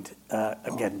point.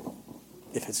 Again,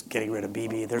 if it's getting rid of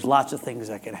Bibi, there's lots of things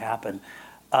that can happen.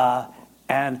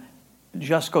 And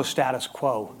just go status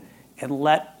quo and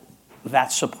let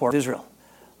that support Israel.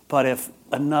 But if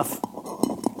enough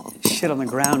shit on the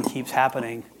ground keeps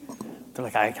happening, they're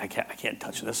like, I can't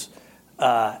touch this.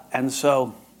 And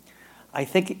so I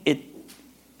think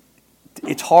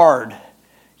it's hard.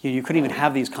 You couldn't even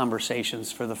have these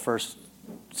conversations for the first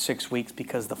 6 weeks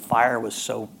because the fire was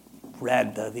so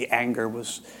red, the anger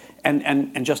was,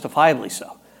 and justifiably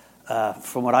so.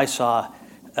 From what I saw,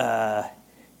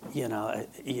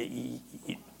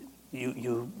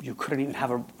 you couldn't even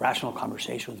have a rational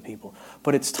conversation with people.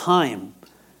 But it's time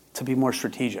to be more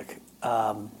strategic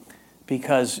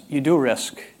because you do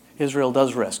risk, Israel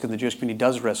does risk, and the Jewish community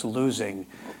does risk losing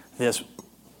this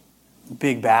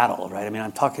big battle, right? I mean,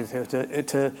 I'm talking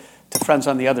to friends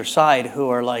on the other side who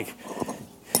are like,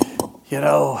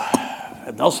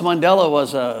 Nelson Mandela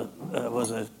was a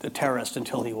terrorist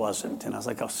until he wasn't, and I was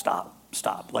like, oh, stop,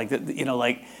 but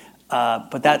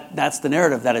that's the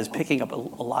narrative that is picking up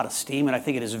a lot of steam, and I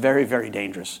think it is very, very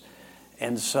dangerous.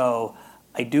 And so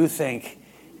I do think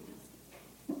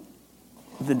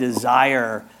the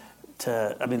desire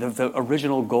the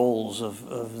original goals of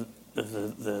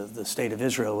the state of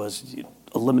Israel was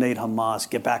eliminate Hamas,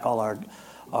 get back all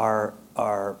our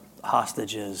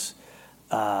hostages,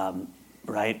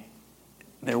 right?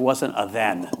 There wasn't a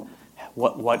then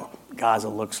what Gaza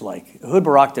looks like. Ehud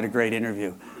Barak did a great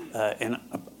interview and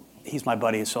he's my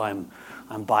buddy, so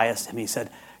I'm biased. And he said,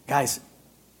 guys,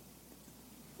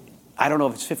 I don't know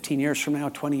if it's 15 years from now,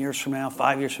 20 years from now,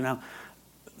 5 years from now,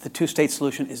 the two-state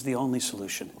solution is the only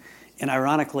solution. And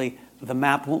ironically, the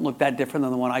map won't look that different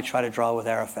than the one I try to draw with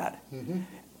Arafat. Mm-hmm.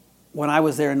 When I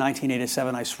was there in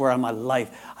 1987, I swear on my life,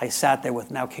 I sat there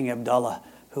with now King Abdullah,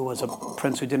 who was a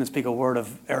prince who didn't speak a word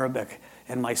of Arabic,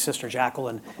 and my sister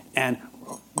Jacqueline, and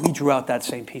we drew out that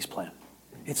same peace plan.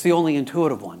 It's the only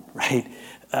intuitive one, right?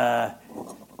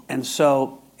 And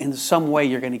so in some way,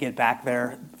 you're going to get back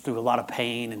there through a lot of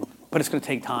pain, but it's going to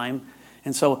take time.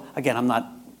 And so, again, I'm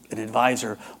not an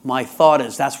advisor. My thought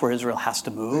is that's where Israel has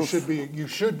to move. You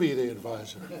should be the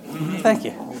advisor. Thank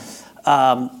you.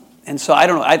 And so I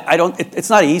don't know. It's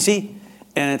not easy,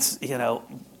 and it's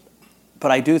but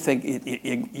I do think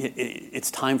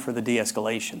it's time for the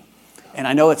de-escalation. And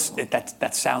I know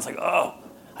that sounds like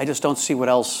I just don't see what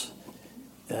else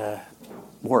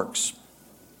works.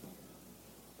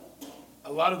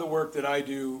 A lot of the work that I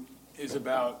do is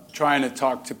about trying to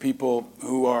talk to people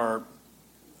who are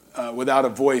without a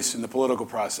voice in the political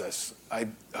process. I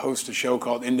host a show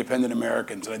called Independent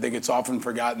Americans, and I think it's often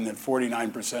forgotten that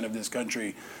 49% of this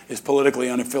country is politically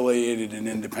unaffiliated and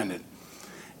independent.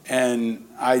 And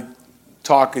I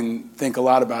talk and think a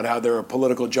lot about how they're a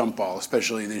political jump ball,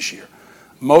 especially this year.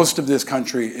 Most of this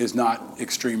country is not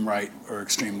extreme right or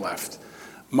extreme left.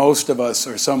 Most of us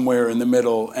are somewhere in the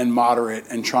middle and moderate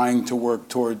and trying to work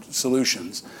toward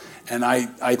solutions. And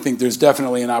I think there's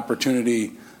definitely an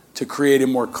opportunity to create a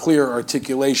more clear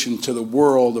articulation to the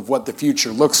world of what the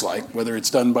future looks like, whether it's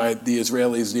done by the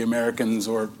Israelis, the Americans,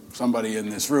 or somebody in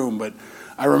this room. But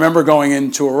I remember going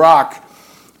into Iraq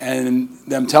and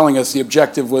them telling us the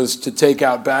objective was to take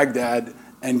out Baghdad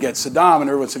and get Saddam, and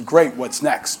everyone said, great, what's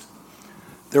next?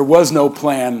 There was no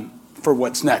plan for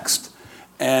what's next.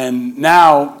 And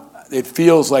now it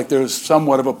feels like there's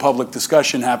somewhat of a public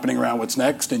discussion happening around what's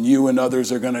next, and you and others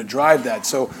are going to drive that.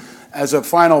 So as a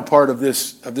final part of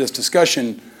this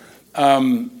discussion,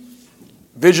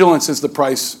 vigilance is the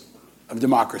price of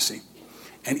democracy.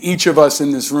 And each of us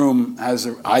in this room has,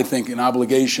 I think, an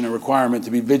obligation, a requirement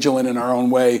to be vigilant in our own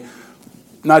way,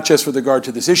 not just with regard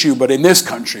to this issue, but in this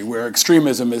country where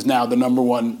extremism is now the number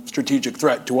one strategic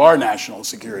threat to our national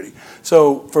security.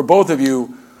 So for both of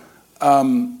you,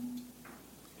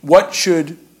 what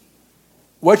should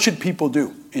people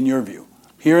do, in your view?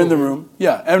 Here in the room,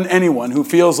 and anyone who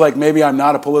feels like maybe I'm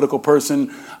not a political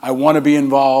person, I want to be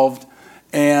involved,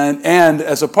 and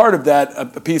as a part of that, a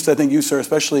piece I think you, sir,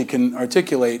 especially can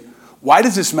articulate, why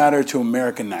does this matter to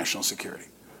American national security?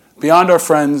 Beyond our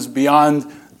friends,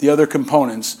 beyond the other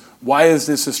components, why is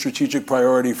this a strategic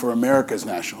priority for America's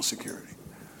national security?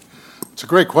 It's a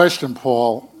great question,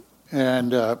 Paul, and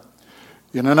now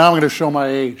I'm going to show my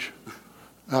age.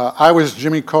 I was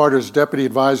Jimmy Carter's deputy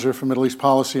advisor for Middle East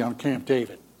policy on Camp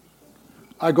David.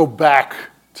 I go back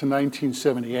to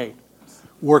 1978,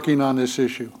 working on this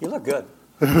issue. You look good.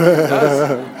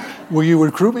 Will you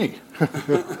recruit me?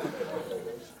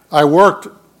 I worked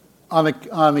on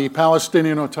the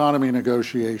Palestinian autonomy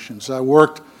negotiations. I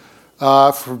worked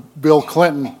for Bill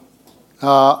Clinton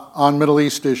on Middle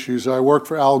East issues. I worked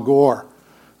for Al Gore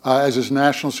as his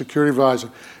national security advisor.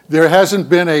 There hasn't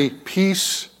been a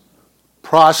peace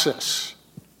process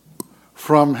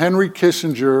from Henry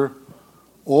Kissinger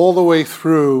all the way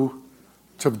through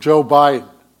to Joe Biden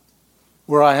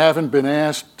where I haven't been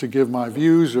asked to give my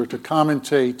views or to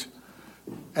commentate,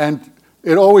 and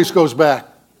it always goes back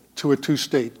to a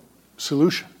two-state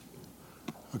solution,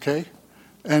 okay?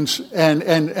 And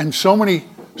so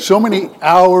many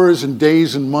hours and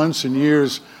days and months and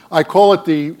years. I call it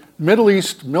the Middle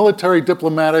East military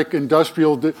diplomatic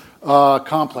industrial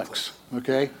complex,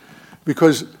 okay?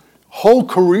 Because whole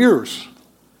careers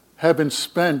have been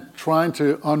spent trying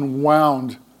to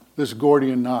unwound this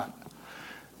Gordian knot.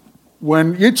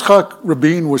 When Yitzhak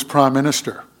Rabin was prime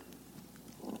minister,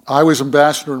 I was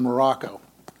ambassador in Morocco.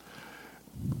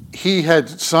 He had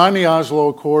signed the Oslo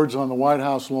Accords on the White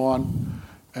House lawn,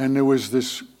 and there was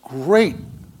this great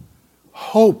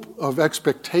hope of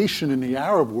expectation in the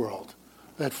Arab world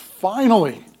that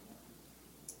finally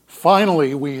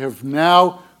we have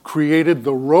now created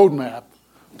the roadmap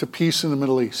to peace in the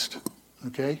Middle East,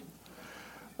 okay?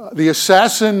 The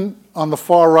assassin on the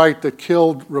far right that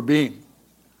killed Rabin,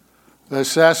 that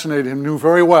assassinated him, knew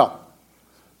very well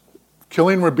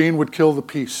killing Rabin would kill the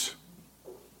peace,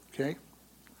 okay?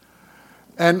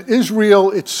 And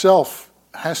Israel itself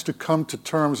has to come to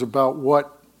terms about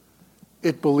what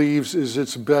it believes is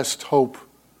its best hope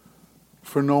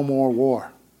for no more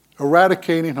war.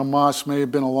 Eradicating Hamas may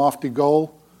have been a lofty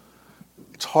goal.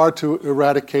 It's hard to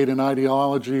eradicate an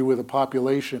ideology with a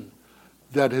population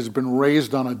that has been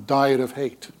raised on a diet of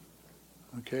hate.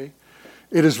 Okay?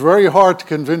 It is very hard to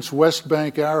convince West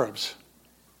Bank Arabs,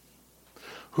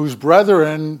 whose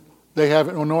brethren they have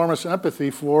enormous empathy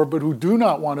for, but who do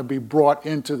not want to be brought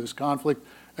into this conflict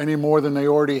any more than they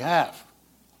already have.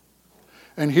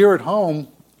 And here at home,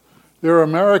 there are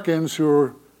Americans who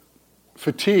are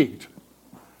fatigued.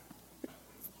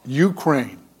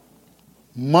 Ukraine,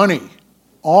 money,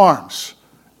 arms,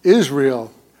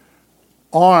 Israel,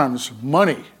 arms,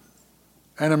 money.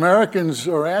 And Americans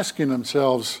are asking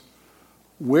themselves,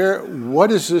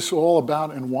 what is this all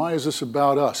about, and why is this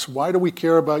about us? Why do we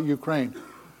care about Ukraine?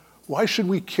 Why should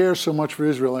we care so much for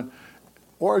Israel?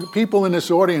 Or people in this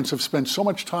audience have spent so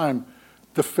much time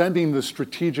defending the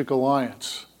strategic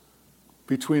alliance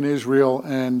between Israel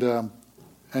and the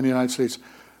United States.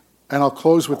 And I'll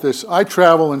close with this. I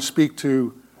travel and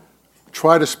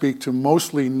try to speak to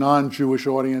mostly non-Jewish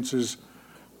audiences,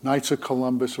 Knights of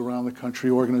Columbus around the country,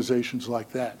 organizations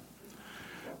like that.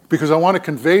 Because I want to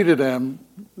convey to them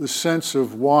the sense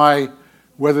of why,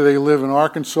 whether they live in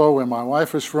Arkansas, where my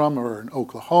wife is from, or in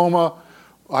Oklahoma,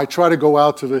 I try to go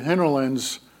out to the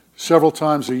hinterlands several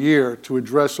times a year to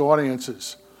address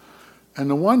audiences. And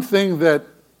the one thing that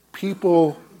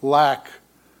people lack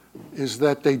is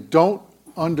that they don't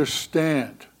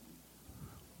understand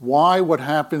why what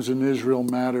happens in Israel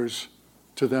matters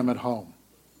to them at home.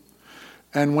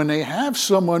 And when they have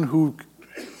someone who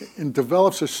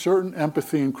develops a certain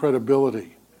empathy and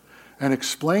credibility and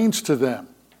explains to them,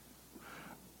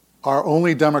 our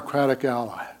only democratic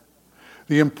ally,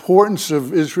 the importance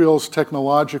of Israel's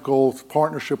technological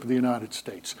partnership with the United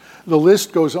States. The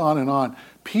list goes on and on.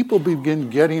 People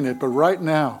begin getting it, but right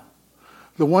now,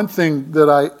 the one thing that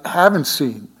I haven't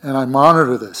seen, and I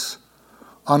monitor this,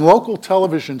 on local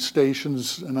television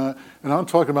stations, and I'm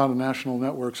talking about the national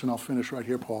networks, and I'll finish right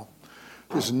here, Paul,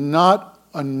 there's not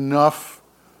enough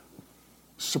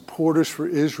supporters for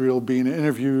Israel being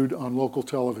interviewed on local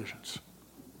televisions.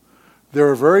 There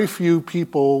are very few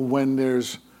people when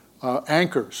there's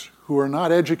anchors who are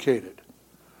not educated,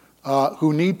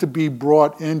 who need to be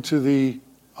brought into the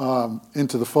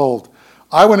fold.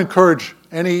 I would encourage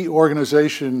any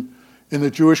organization in the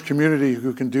Jewish community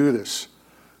who can do this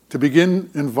to begin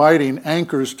inviting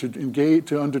anchors to engage,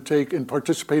 to undertake and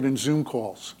participate in Zoom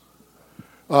calls,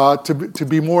 to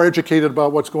be more educated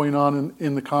about what's going on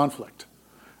in the conflict,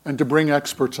 and to bring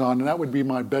experts on. And that would be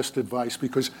my best advice,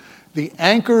 because the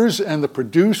anchors and the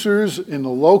producers in the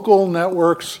local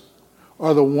networks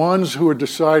are the ones who are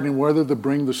deciding whether to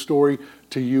bring the story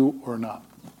to you or not.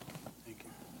 Thank you.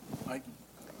 Mike?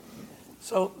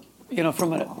 So,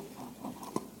 from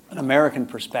an American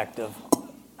perspective,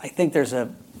 I think there's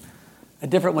a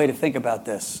different way to think about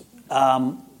this.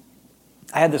 I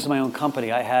had this in my own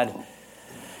company. I had,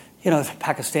 a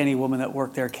Pakistani woman that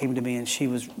worked there came to me, and she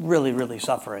was really, really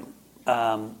suffering.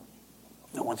 No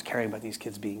one's caring about these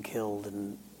kids being killed,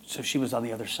 and so she was on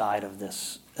the other side of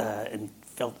this, and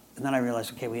then I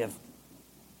realized, okay, we have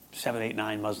 7, 8,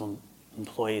 9 Muslim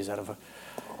employees out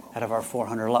of our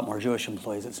 400, a lot more Jewish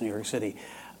employees. It's New York City.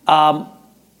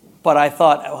 But I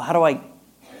thought, well, how do I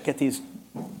get these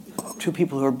two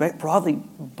people who are broadly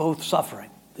both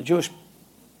suffering? The Jewish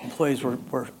employees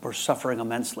were suffering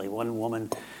immensely. One woman,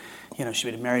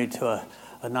 she'd been married to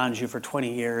a non-Jew for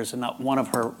 20 years, and not one of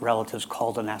her relatives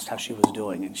called and asked how she was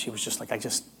doing. And she was just like,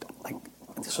 this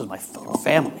was my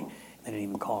family. They didn't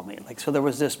even call me. So there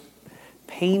was this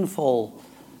painful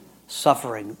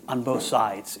suffering on both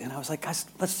sides. And I was like, guys,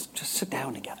 let's just sit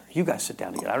down together. You guys sit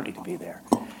down together. I don't need to be there.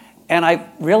 And I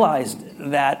realized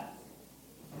that,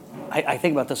 I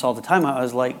think about this all the time. I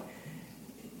was like,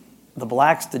 the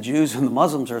blacks, the Jews, and the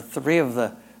Muslims are three of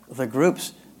the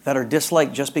groups that are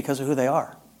disliked just because of who they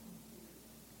are.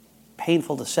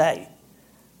 Painful to say.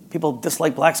 People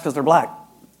dislike blacks because they're black.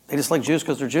 They dislike Jews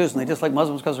because they're Jews, and they dislike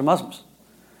Muslims because they're Muslims.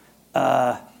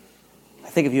 I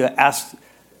think if you asked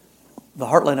the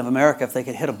heartland of America if they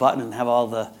could hit a button and have all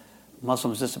the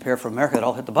Muslims disappear from America, they'd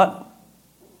all hit the button.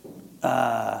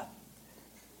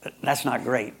 That's not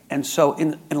great. And so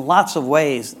in lots of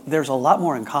ways, there's a lot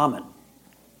more in common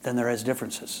than there is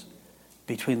differences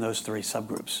between those three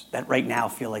subgroups that right now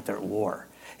feel like they're at war.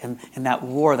 And that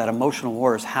war, that emotional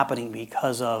war, is happening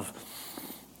because of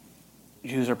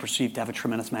Jews are perceived to have a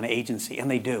tremendous amount of agency, and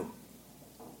they do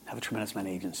have a tremendous amount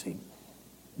of agency.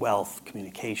 Wealth,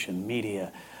 communication,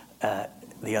 media.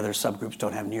 The other subgroups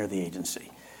don't have near the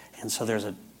agency. And so there's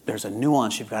a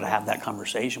nuance you've got to have that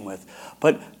conversation with.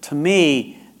 But to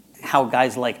me, how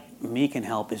guys like me can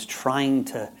help is trying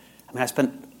to, I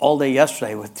spent all day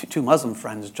yesterday with two Muslim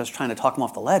friends just trying to talk them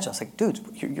off the ledge. I was like, dude,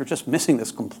 you're just missing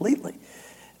this completely.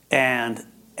 And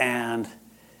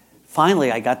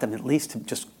finally I got them at least to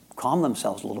just calm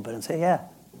themselves a little bit and say, yeah,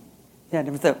 I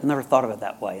never thought of it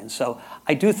that way. And so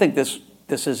I do think this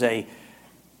is a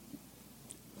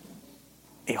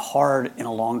hard and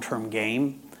a long-term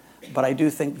game, but I do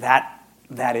think that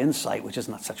insight, which is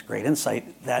not such a great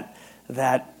insight, that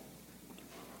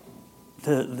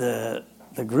the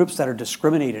groups that are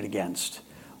discriminated against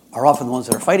are often the ones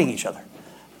that are fighting each other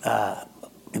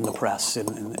in the press,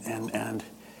 and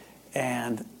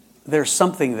there's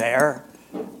something there.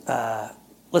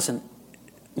 Listen,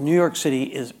 New York City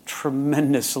is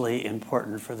tremendously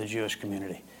important for the Jewish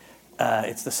community.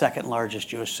 It's the second largest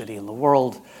Jewish city in the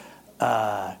world.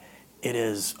 It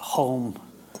is home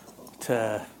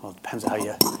to, well, it depends how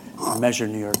you measure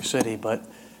New York City, but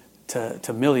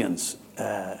to millions.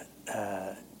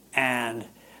 And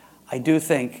I do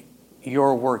think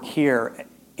your work here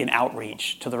in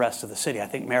outreach to the rest of the city, I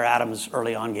think Mayor Adams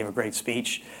early on gave a great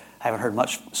speech. I haven't heard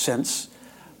much since,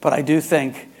 but I do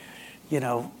think,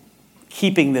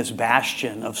 keeping this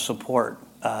bastion of support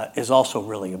is also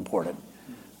really important,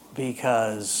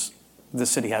 because the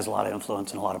city has a lot of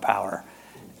influence and a lot of power.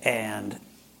 And,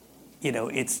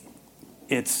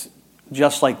 it's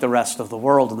just like the rest of the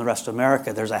world and the rest of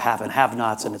America. There's a have and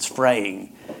have-nots, and it's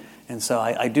fraying. And so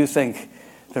I do think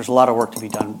there's a lot of work to be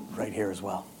done right here as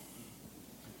well.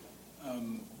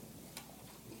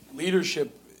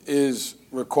 Leadership is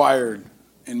required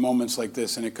in moments like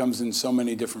this, and it comes in so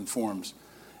many different forms.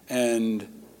 And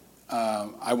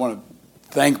I want to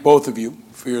thank both of you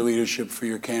for your leadership, for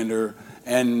your candor,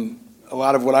 and a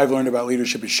lot of what I've learned about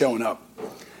leadership is showing up.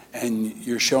 And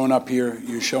you're showing up here,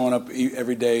 you're showing up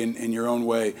every day in your own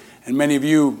way. And many of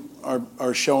you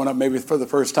are showing up maybe for the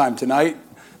first time tonight.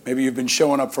 Maybe you've been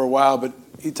showing up for a while, but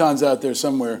Eitan's out there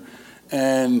somewhere.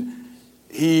 And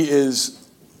he is,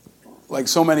 like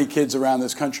so many kids around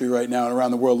this country right now and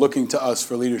around the world, looking to us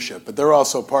for leadership. But they're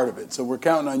also part of it. So we're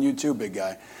counting on you too, big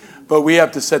guy. But we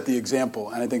have to set the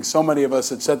example. And I think so many of us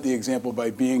have set the example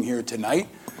by being here tonight.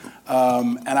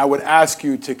 And I would ask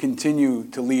you to continue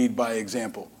to lead by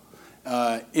example.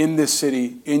 In this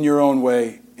city, in your own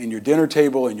way, in your dinner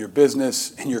table, in your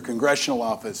business, in your congressional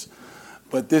office.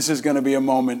 But this is going to be a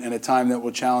moment and a time that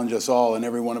will challenge us all, and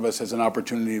every one of us has an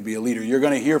opportunity to be a leader. You're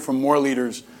going to hear from more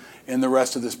leaders in the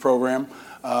rest of this program.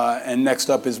 And next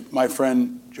up is my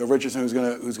friend Joe Richardson, who's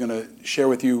going to share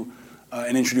with you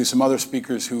and introduce some other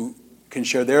speakers who can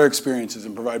share their experiences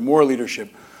and provide more leadership.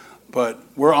 But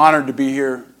we're honored to be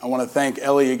here. I want to thank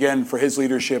Eli again for his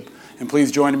leadership. And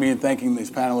please join me in thanking these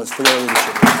panelists for their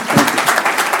leadership.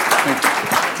 Thank you.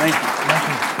 Thank you. Thank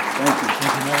you. Thank you. Thank you.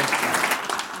 Thank you, Mary.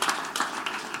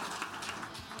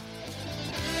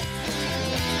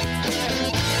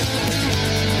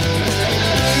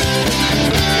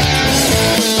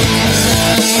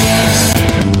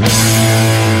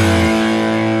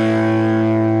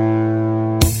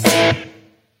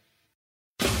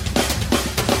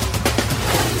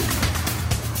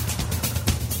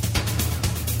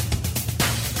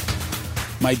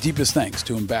 My deepest thanks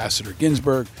to Ambassador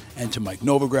Ginsberg and to Mike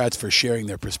Novogratz for sharing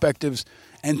their perspectives,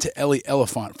 and to Eli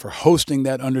Elefant for hosting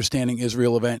that Understanding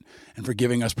Israel event and for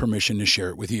giving us permission to share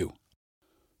it with you.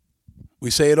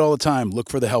 We say it all the time, look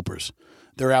for the helpers.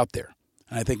 They're out there.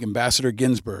 And I think Ambassador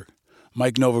Ginsberg,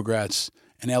 Mike Novogratz,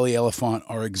 and Eli Elefant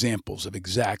are examples of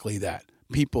exactly that.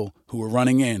 People who are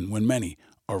running in when many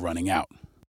are running out.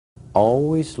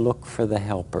 Always look for the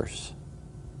helpers.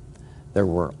 There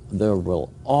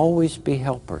will always be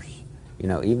helpers,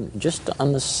 even just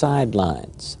on the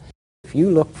sidelines. If you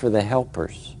look for the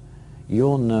helpers,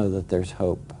 you'll know that there's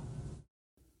hope.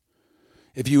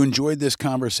 If you enjoyed this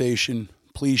conversation,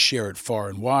 please share it far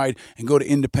and wide, and go to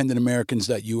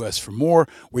independentamericans.us for more,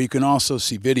 where you can also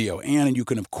see video. And you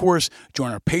can, of course,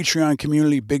 join our Patreon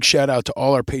community. Big shout out to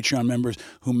all our Patreon members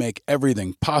who make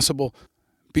everything possible.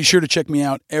 Be sure to check me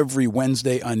out every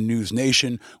Wednesday on News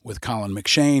Nation with Colin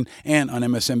McShane, and on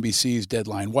MSNBC's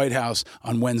Deadline White House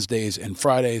on Wednesdays and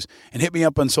Fridays. And hit me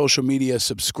up on social media,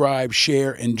 subscribe,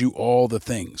 share, and do all the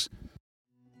things.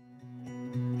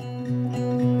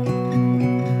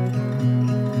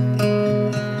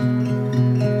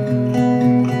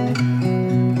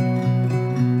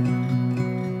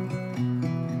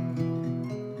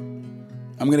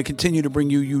 I'm going to continue to bring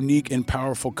you unique and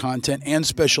powerful content and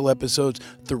special episodes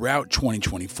throughout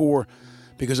 2024,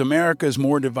 because America is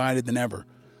more divided than ever.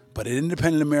 But at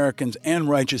Independent Americans and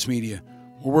Righteous Media,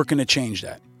 we're working to change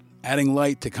that, adding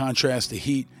light to contrast the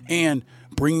heat and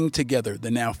bringing together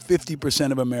the now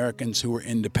 50% of Americans who are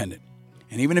independent.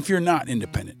 And even if you're not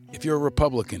independent, if you're a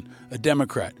Republican, a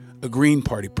Democrat, a Green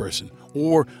Party person,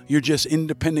 or you're just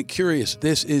independent curious,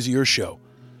 this is your show.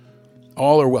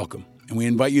 All are welcome, and we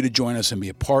invite you to join us and be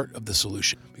a part of the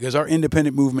solution, because our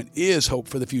independent movement is hope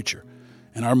for the future,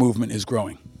 and our movement is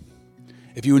growing.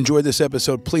 If you enjoyed this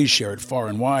episode, please share it far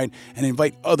and wide and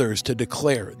invite others to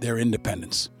declare their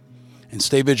independence. And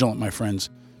stay vigilant, my friends,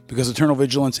 because eternal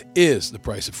vigilance is the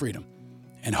price of freedom,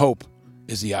 and hope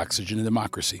is the oxygen of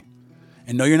democracy.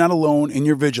 And know you're not alone in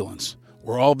your vigilance.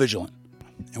 We're all vigilant,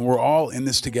 and we're all in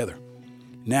this together,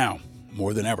 now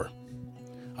more than ever.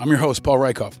 I'm your host, Paul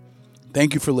Rieckhoff.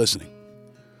 Thank you for listening.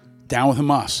 Down with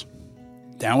Hamas,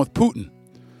 down with Putin,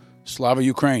 Slava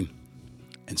Ukraine,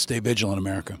 and stay vigilant,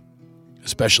 America,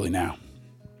 especially now.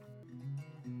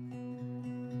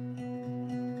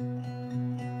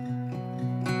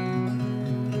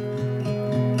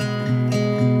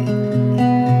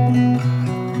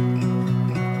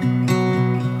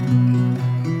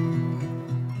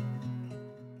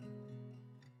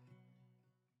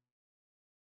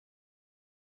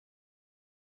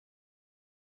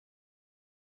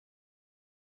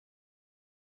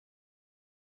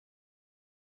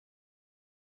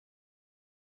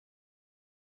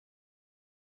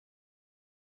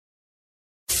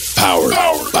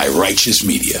 Powered by Righteous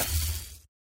Media.